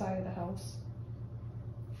or the side of the house.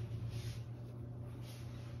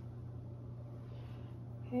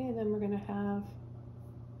 Okay, and then we're going to have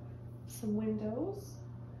some windows.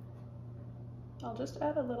 I'll just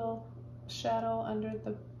add a little shadow under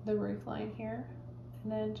the roof line here,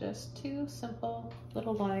 and then just two simple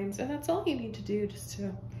little lines, and that's all you need to do just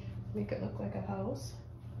to make it look like a house.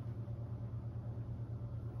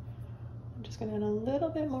 I'm just going to add a little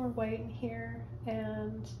bit more white in here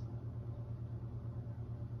and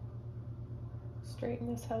straighten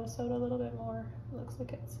this house out a little bit more. It looks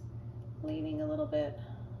like it's leaning a little bit.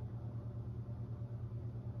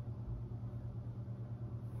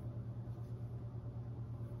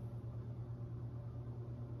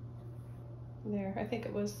 There, I think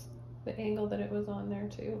it was the angle that it was on there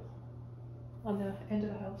too, on the end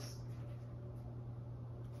of the house.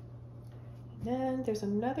 And then there's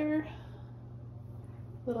another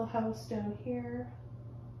little house down here,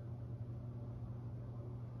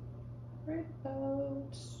 right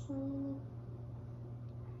about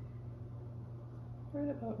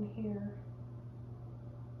in here.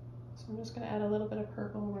 So I'm just going to add a little bit of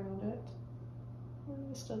purple around it,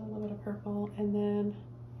 just a little bit of purple, and then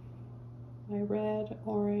my red,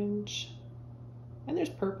 orange, and there's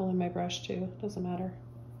purple in my brush too, doesn't matter.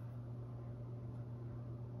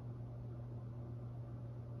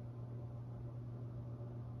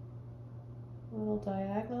 A little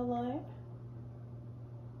diagonal line,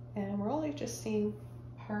 and we're only just seeing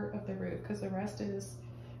part of the roof because the rest is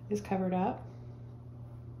covered up.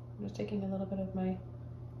 I'm just taking a little bit of my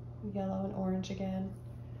yellow and orange again,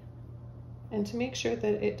 and to make sure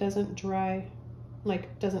that it doesn't dry,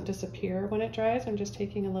 like doesn't disappear when it dries, I'm just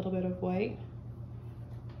taking a little bit of white.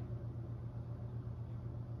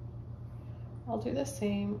 I'll do the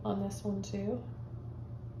same on this one too.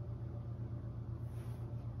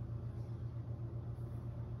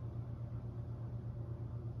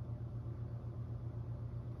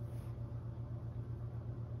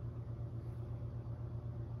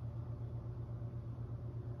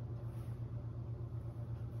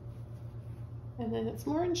 And then it's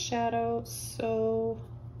more in shadow, so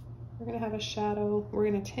we're going to have a shadow. We're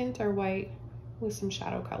going to tint our white with some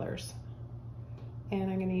shadow colors. And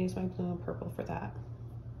I'm going to use my blue and purple for that.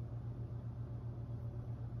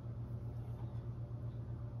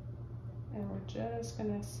 And we're just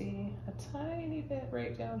going to see a tiny bit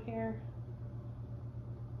right down here.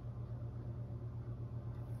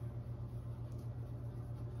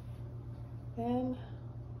 Then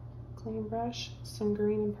Clean brush, some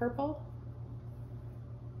green and purple.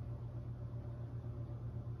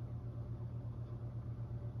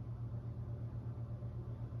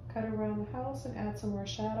 Cut around the house and add some more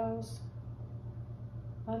shadows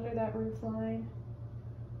under that roof line.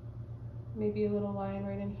 Maybe a little line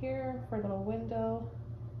right in here for a little window.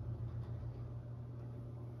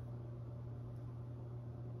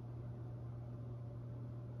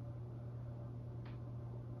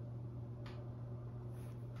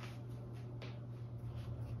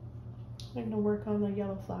 I'm going to work on the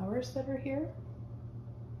yellow flowers that are here.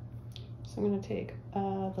 So I'm going to take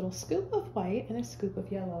a little scoop of white and a scoop of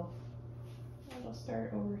yellow. And I'll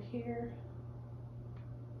start over here.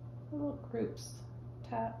 Little groups,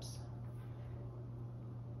 taps.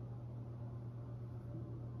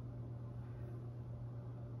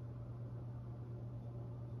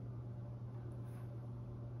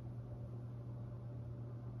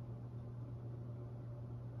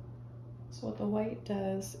 So what the white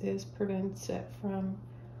does is prevents it from,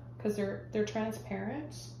 because they're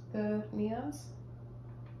transparent, the neons.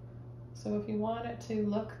 So if you want it to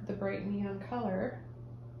look the bright neon color,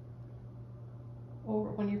 or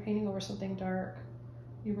when you're painting over something dark,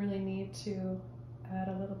 you really need to add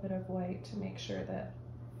a little bit of white to make sure that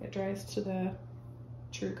it dries to the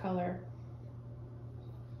true color.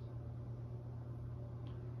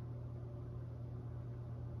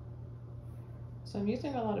 So I'm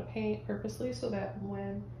using a lot of paint purposely so that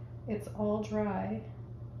when it's all dry,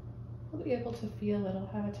 you'll be able to feel it'll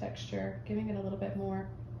have a texture, giving it a little bit more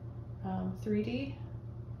 3D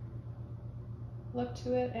look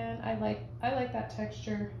to it. And I like that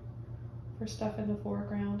texture for stuff in the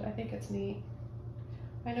foreground. I think it's neat.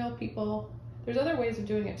 I know people, there's other ways of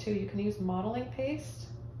doing it too. You can use modeling paste.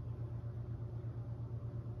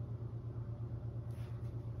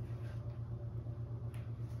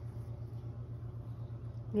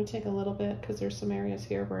 I'm going to take a little bit because there's some areas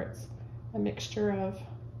here where it's a mixture of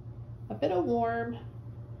a bit of warm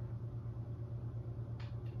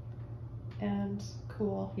and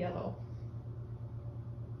cool yellow.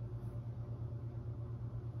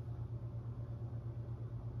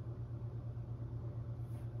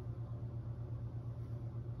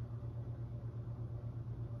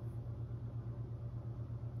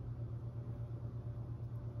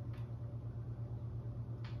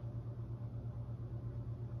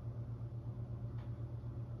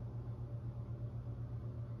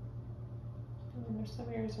 And there's some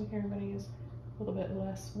areas in here I'm going to use a little bit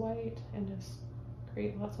less white and just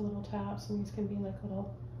create lots of little taps, and these can be like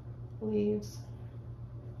little leaves.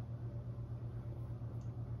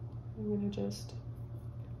 I'm going to just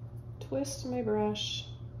twist my brush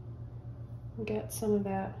and get some of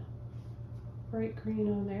that bright green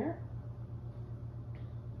on there.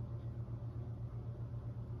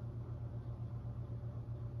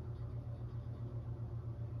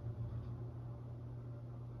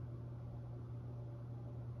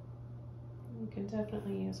 You can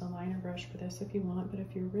definitely use a liner brush for this if you want, but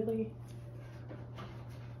if you're really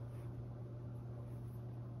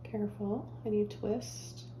careful and you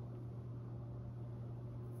twist,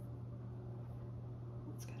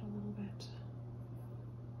 let's get a little bit,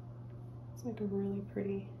 it's like a really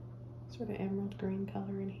pretty sort of emerald green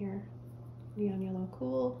color in here. Neon yellow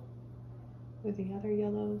cool with the other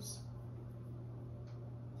yellows.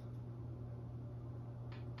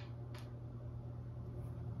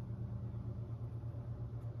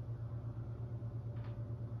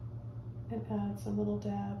 And add some little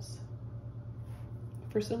dabs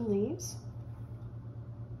for some leaves.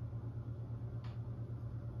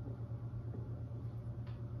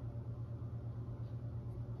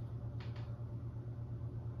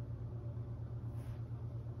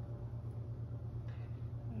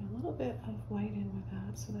 A little bit of white in with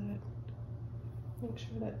that so that it makes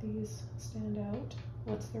sure that these stand out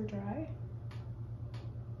once they're dry.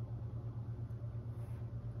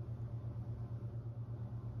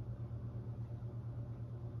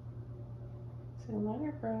 So a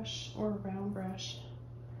liner brush or a round brush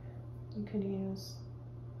you can use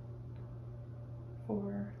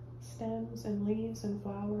for stems and leaves and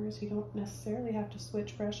flowers. You don't necessarily have to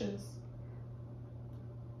switch brushes.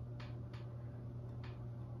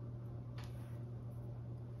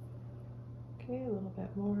 Okay, a little bit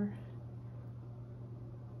more.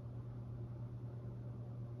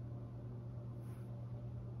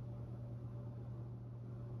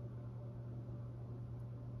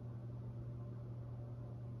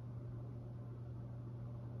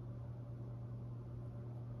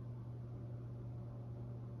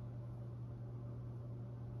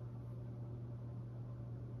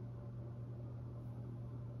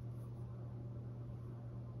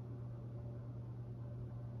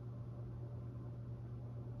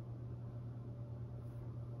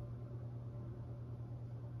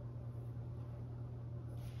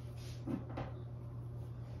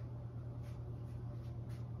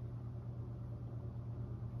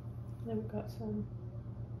 Then we've got some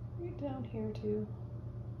right down here too.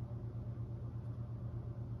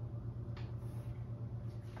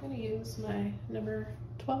 I'm going to use my number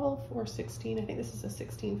 12 or 16. I think this is a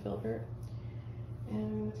 16 filbert. And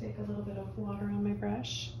I'm going to take a little bit of water on my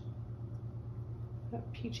brush.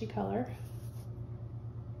 That peachy color.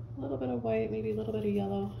 A little bit of white, maybe a little bit of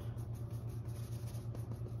yellow.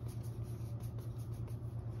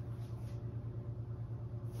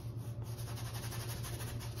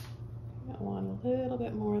 I want a little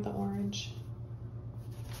bit more of the orange.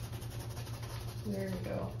 There we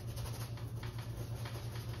go.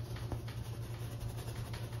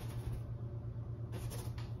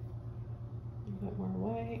 A bit more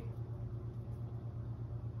white.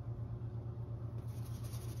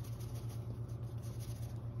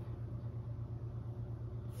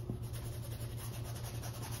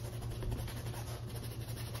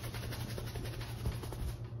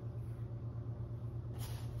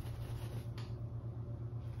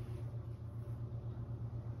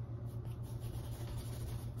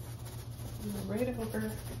 And right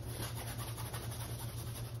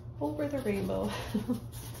over the rainbow.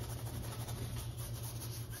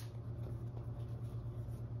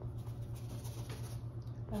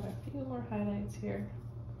 Got a few more highlights here.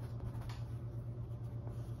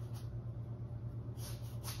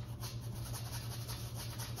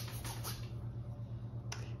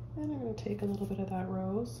 And I'm going to take a little bit of that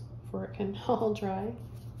rose before it can all dry.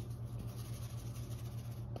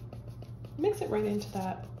 Mix it right into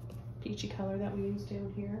that peachy color that we used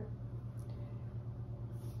down here.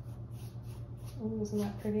 Oh, isn't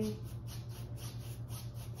that pretty?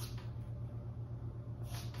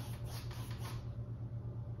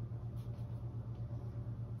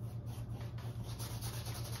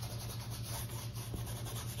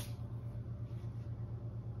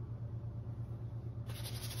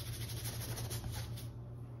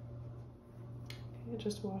 Okay,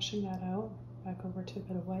 just washing that out. Back over to a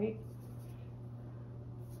bit of white.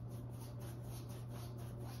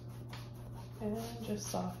 And just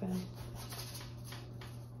soften.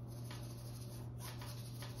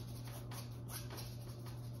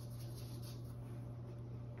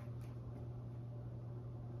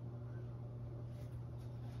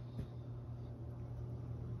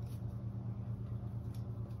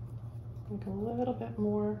 Make a little bit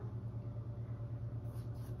more.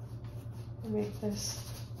 Make this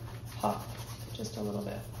pop just a little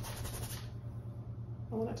bit.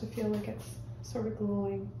 I want it to feel like it's sort of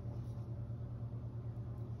glowing.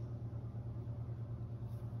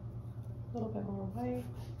 A little bit more white.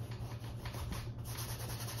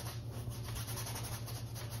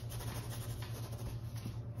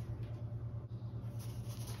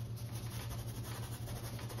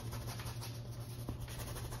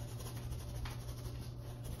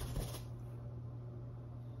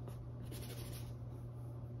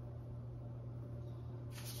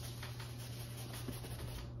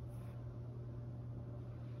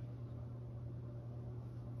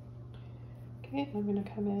 Okay, I'm going to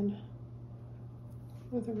come in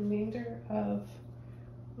with the remainder of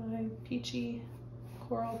my peachy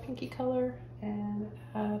coral pinky color and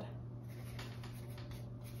add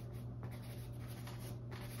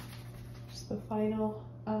just the final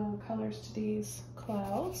colors to these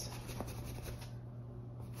clouds.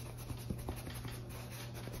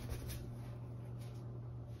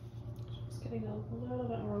 Just getting a little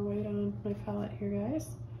bit more white on my palette here, guys.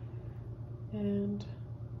 And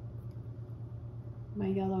my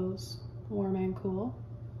yellows, warm and cool.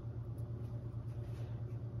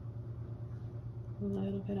 A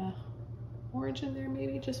little bit of orange in there,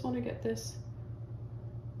 maybe. Just want to get this,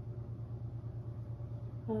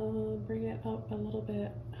 bring it up a little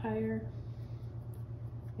bit higher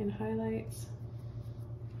in highlights.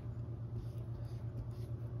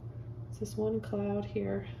 It's this one cloud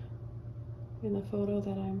here in the photo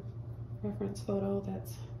that I'm, reference photo,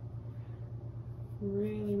 that's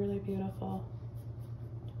really, really beautiful.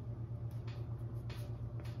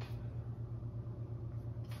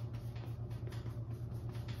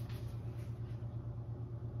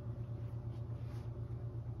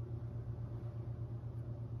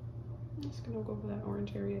 I'm just going to go over that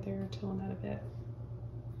orange area there, tone that a bit.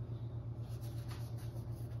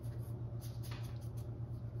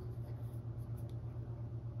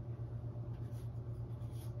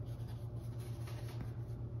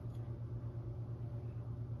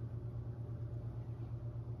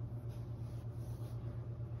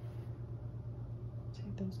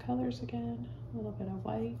 Take those colors again, a little bit of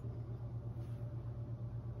white.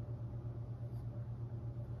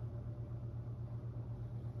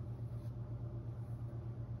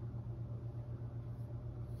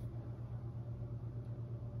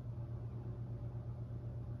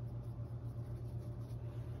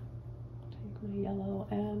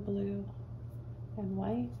 purple and blue and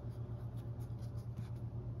white.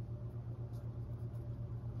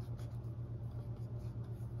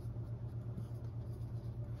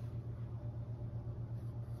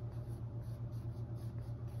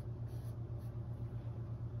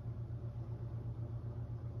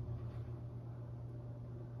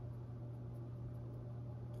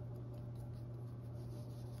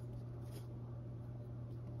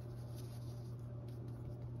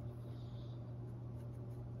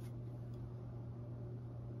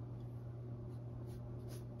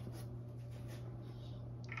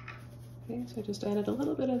 Okay, so I just added a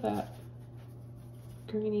little bit of that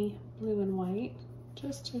greeny blue and white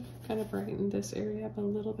just to kind of brighten this area up a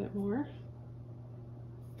little bit more.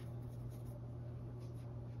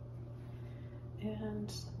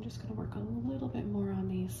 And I'm just going to work a little bit more on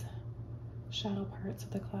these shadow parts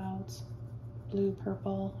of the clouds, blue,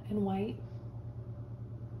 purple, and white.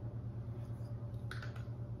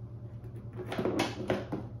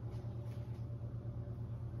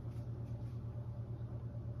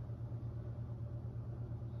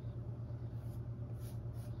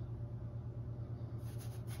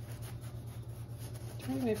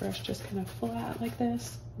 Turn my brush just kind of flat like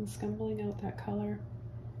this and scumbling out that color.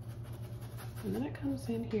 And then it comes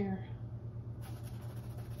in here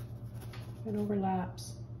and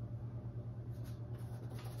overlaps.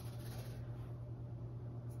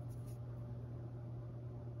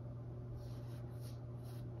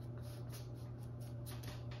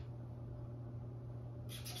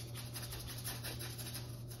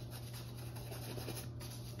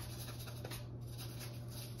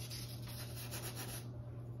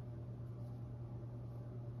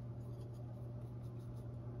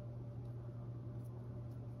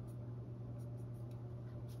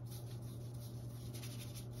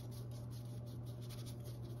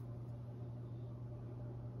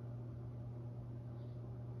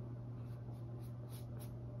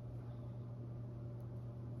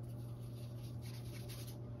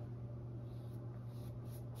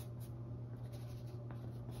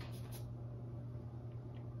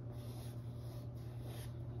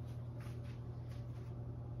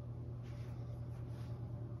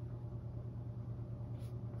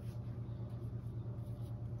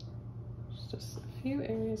 Just a few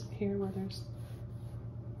areas here where there's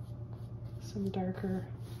some darker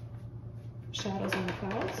shadows on the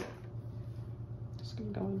clouds. Just gonna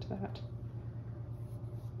go into that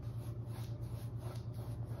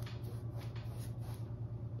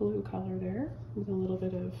blue color there with a little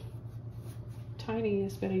bit of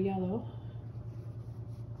tiniest bit of yellow.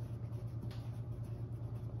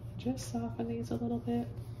 Just soften these a little bit.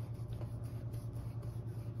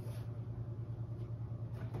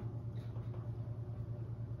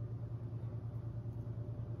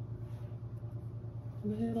 A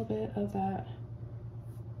little bit of that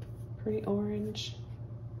pretty orange.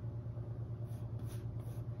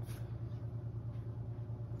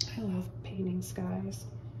 I love painting skies.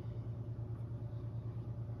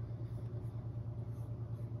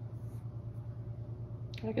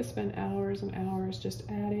 I could spend hours and hours just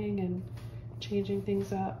adding and changing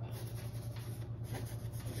things up.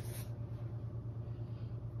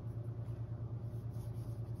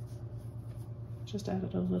 Just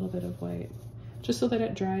added a little bit of white, just so that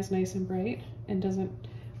it dries nice and bright and doesn't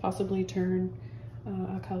possibly turn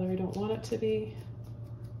a color I don't want it to be,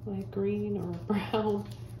 like green or brown.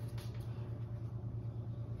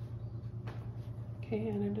 Okay,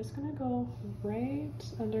 and I'm just gonna go right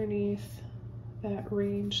underneath that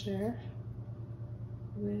range there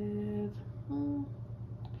with a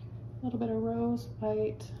little bit of rose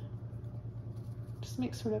white. Just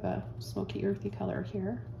make sort of a smoky earthy color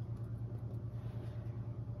here.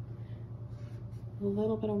 A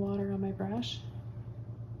little bit of water on my brush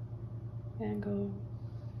and go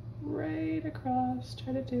right across.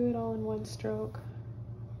 Try to do it all in one stroke.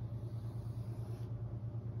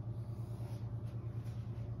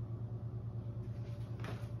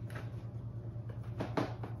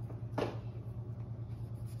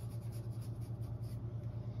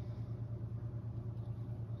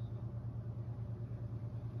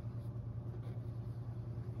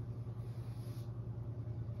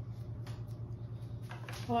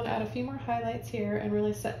 I want to add a few more highlights here and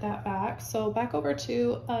really set that back. So back over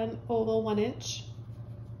to an oval 1 inch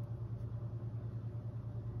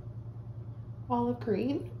olive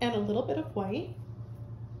green and a little bit of white.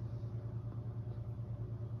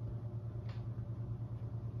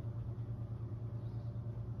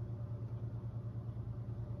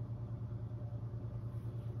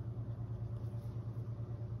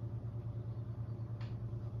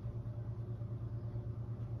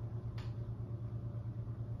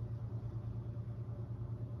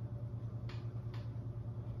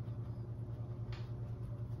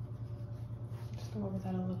 come over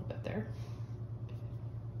that a little bit there.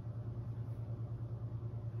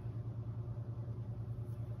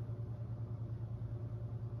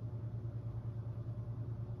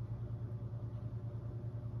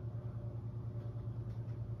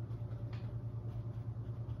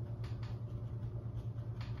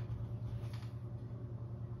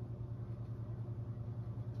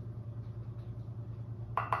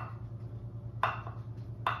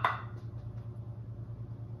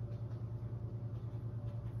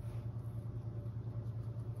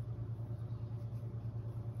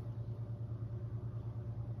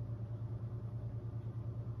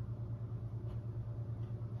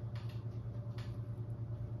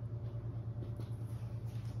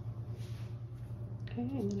 Okay,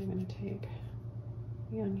 and then I'm going to take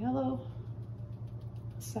neon yellow,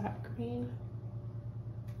 sap green.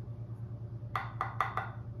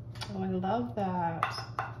 Oh, I love that.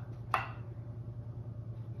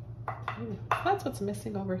 Ooh, that's what's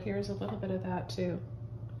missing over here, is a little bit of that too.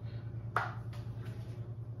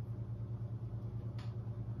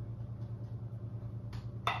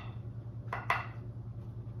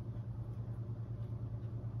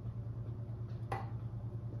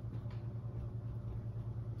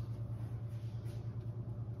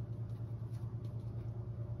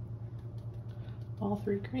 All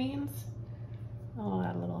three greens. I'll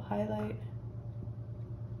add a little highlight.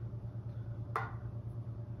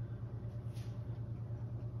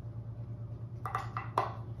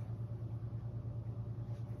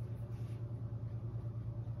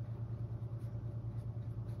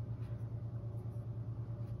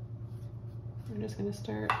 I'm just going to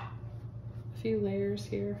start a few layers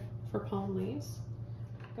here for palm leaves.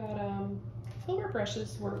 Got filbert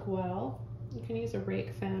brushes work well. You can use a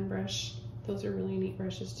Rake fan brush. Those are really neat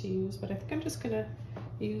brushes to use, but I think I'm just gonna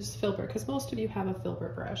use filbert because most of you have a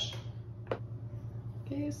filbert brush.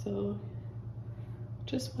 Okay, so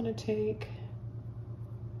just want to take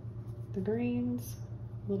the greens,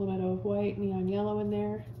 a little bit of white, neon yellow in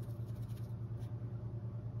there.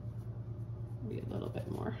 Maybe a little bit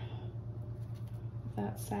more of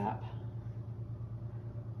that sap.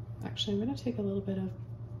 Actually, I'm going to take a little bit of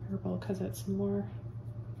purple because it's more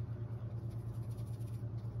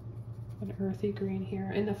an earthy green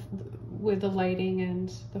here, and with the lighting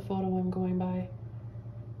and the photo I'm going by.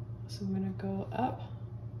 So I'm going to go up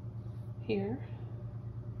here.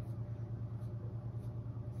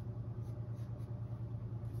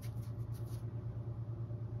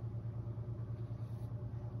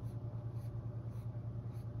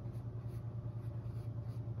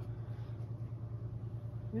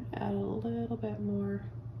 I'm going to add a little bit more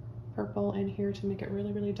purple in here to make it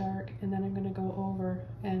really, really dark, and then I'm going to go over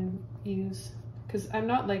and use, because I'm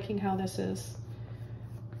not liking how this is,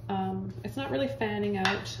 it's not really fanning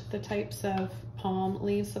out the types of palm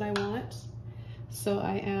leaves that I want, so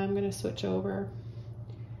I am going to switch over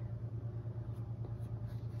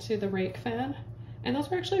to the Rake fan, and those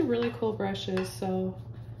are actually really cool brushes, so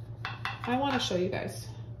I want to show you guys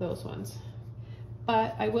those ones.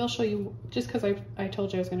 But I will show you, just because I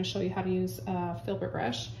told you I was going to show you how to use a filbert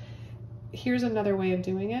brush. Here's another way of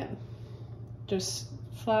doing it. Just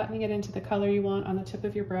flattening it into the color you want on the tip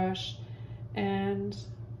of your brush, and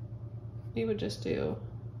you would just do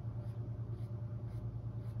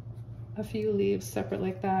a few leaves separate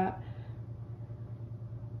like that.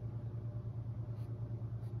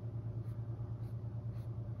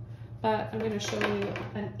 But I'm going to show you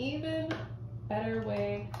an even better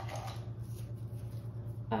way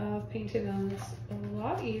of painting them. It's a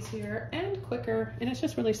lot easier and quicker, and it's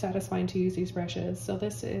just really satisfying to use these brushes. So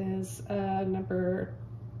this is number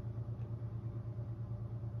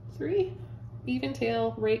 3 even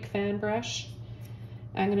tail Rake fan brush.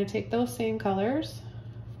 I'm going to take those same colors,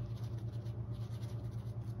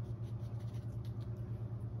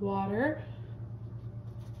 water,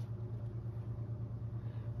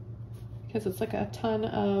 because it's like a ton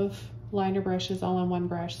of liner brushes all on one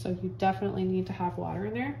brush, so you definitely need to have water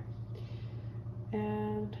in there.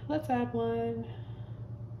 And let's add one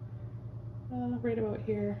right about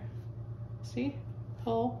here. See?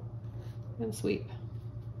 Pull and sweep.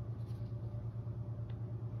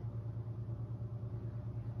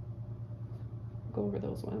 Go over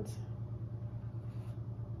those ones.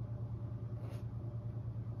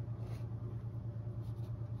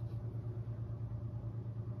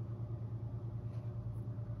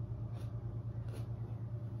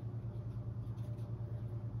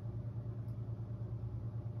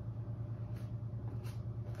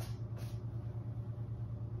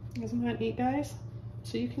 Isn't that neat, guys?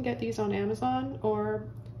 So you can get these on Amazon or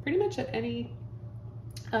pretty much at any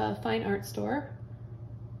fine art store.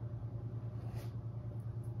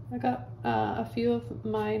 I got a few of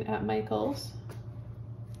mine at Michael's.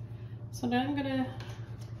 So now I'm gonna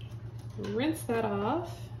rinse that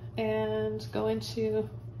off and go into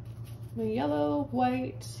my yellow,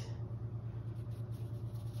 white,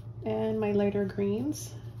 and my lighter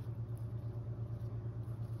greens.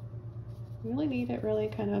 You really need it really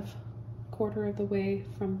kind of quarter of the way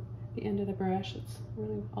from the end of the brush. It's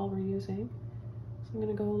really all we're using. So I'm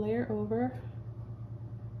gonna go layer over.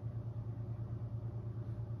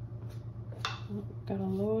 Gotta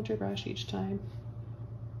load your brush each time.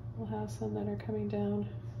 We'll have some that are coming down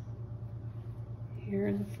here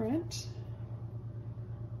in the front.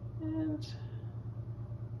 And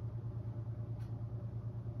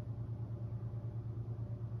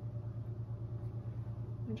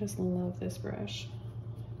I just love this brush.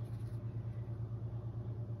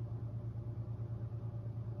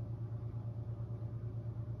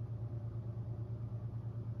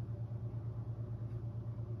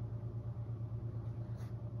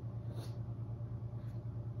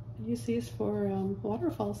 I use these for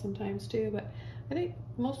waterfalls sometimes too, but I think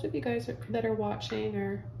most of you guys that are watching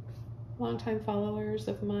are longtime followers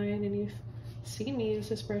of mine, and you've seen me use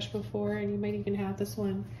this brush before, and you might even have this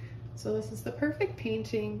one. So this is the perfect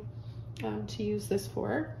painting to use this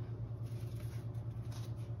for.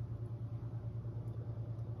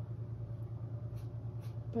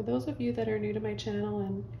 For those of you that are new to my channel,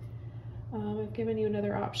 and I've given you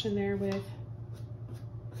another option there with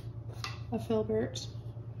a Filbert.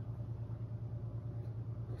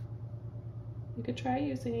 You could try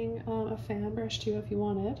using a fan brush too if you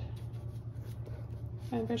wanted.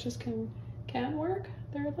 Fan brushes can work.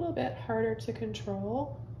 They're a little bit harder to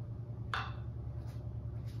control.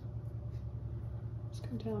 Just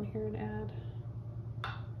come down here and add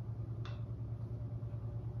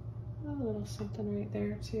a little something right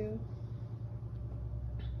there too.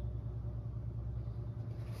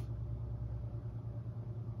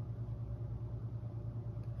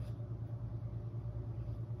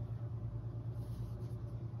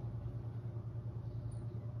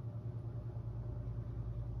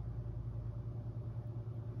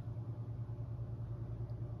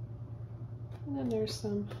 And then there's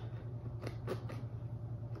some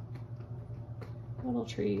little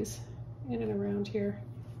trees in and around here.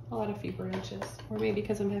 I'll add a few branches, or maybe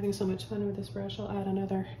because I'm having so much fun with this brush, I'll add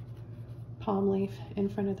another palm leaf in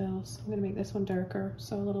front of those. I'm gonna make this one darker,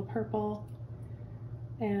 so a little purple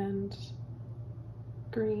and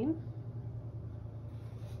green.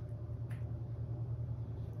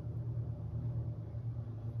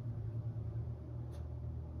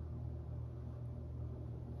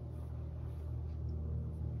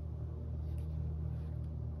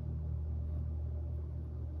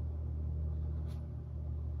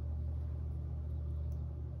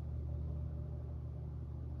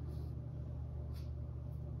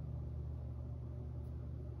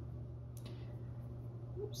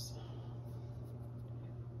 Oops.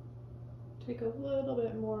 Take a little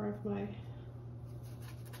bit more of my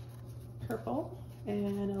purple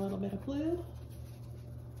and a little bit of blue.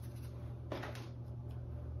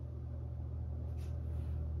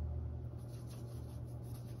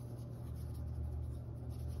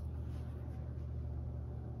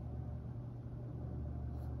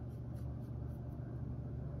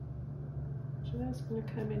 Just going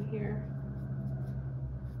to come in here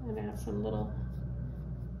and add some little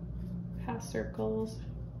half circles,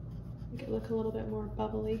 make it look a little bit more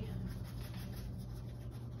bubbly.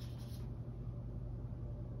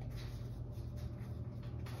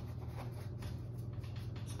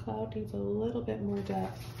 This cloud needs a little bit more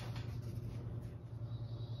depth.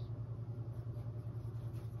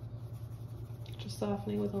 Just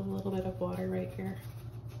softening with a little bit of water right here.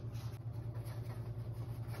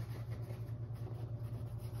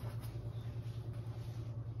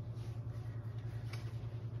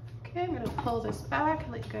 Okay, I'm going to pull this back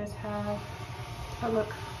and let you guys have a look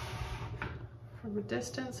from a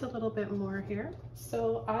distance a little bit more here.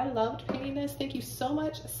 So I loved painting this. Thank you so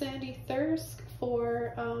much, Sandy Thirsk,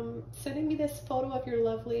 for sending me this photo of your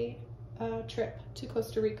lovely trip to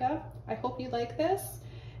Costa Rica. I hope you like this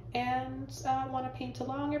and want to paint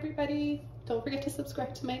along, everybody. Don't forget to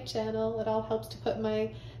subscribe to my channel. It all helps to put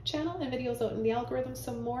my channel and videos out in the algorithm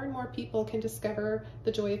so more and more people can discover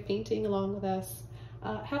the joy of painting along with us.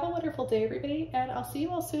 Have a wonderful day, everybody, and I'll see you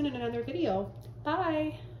all soon in another video.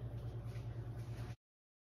 Bye!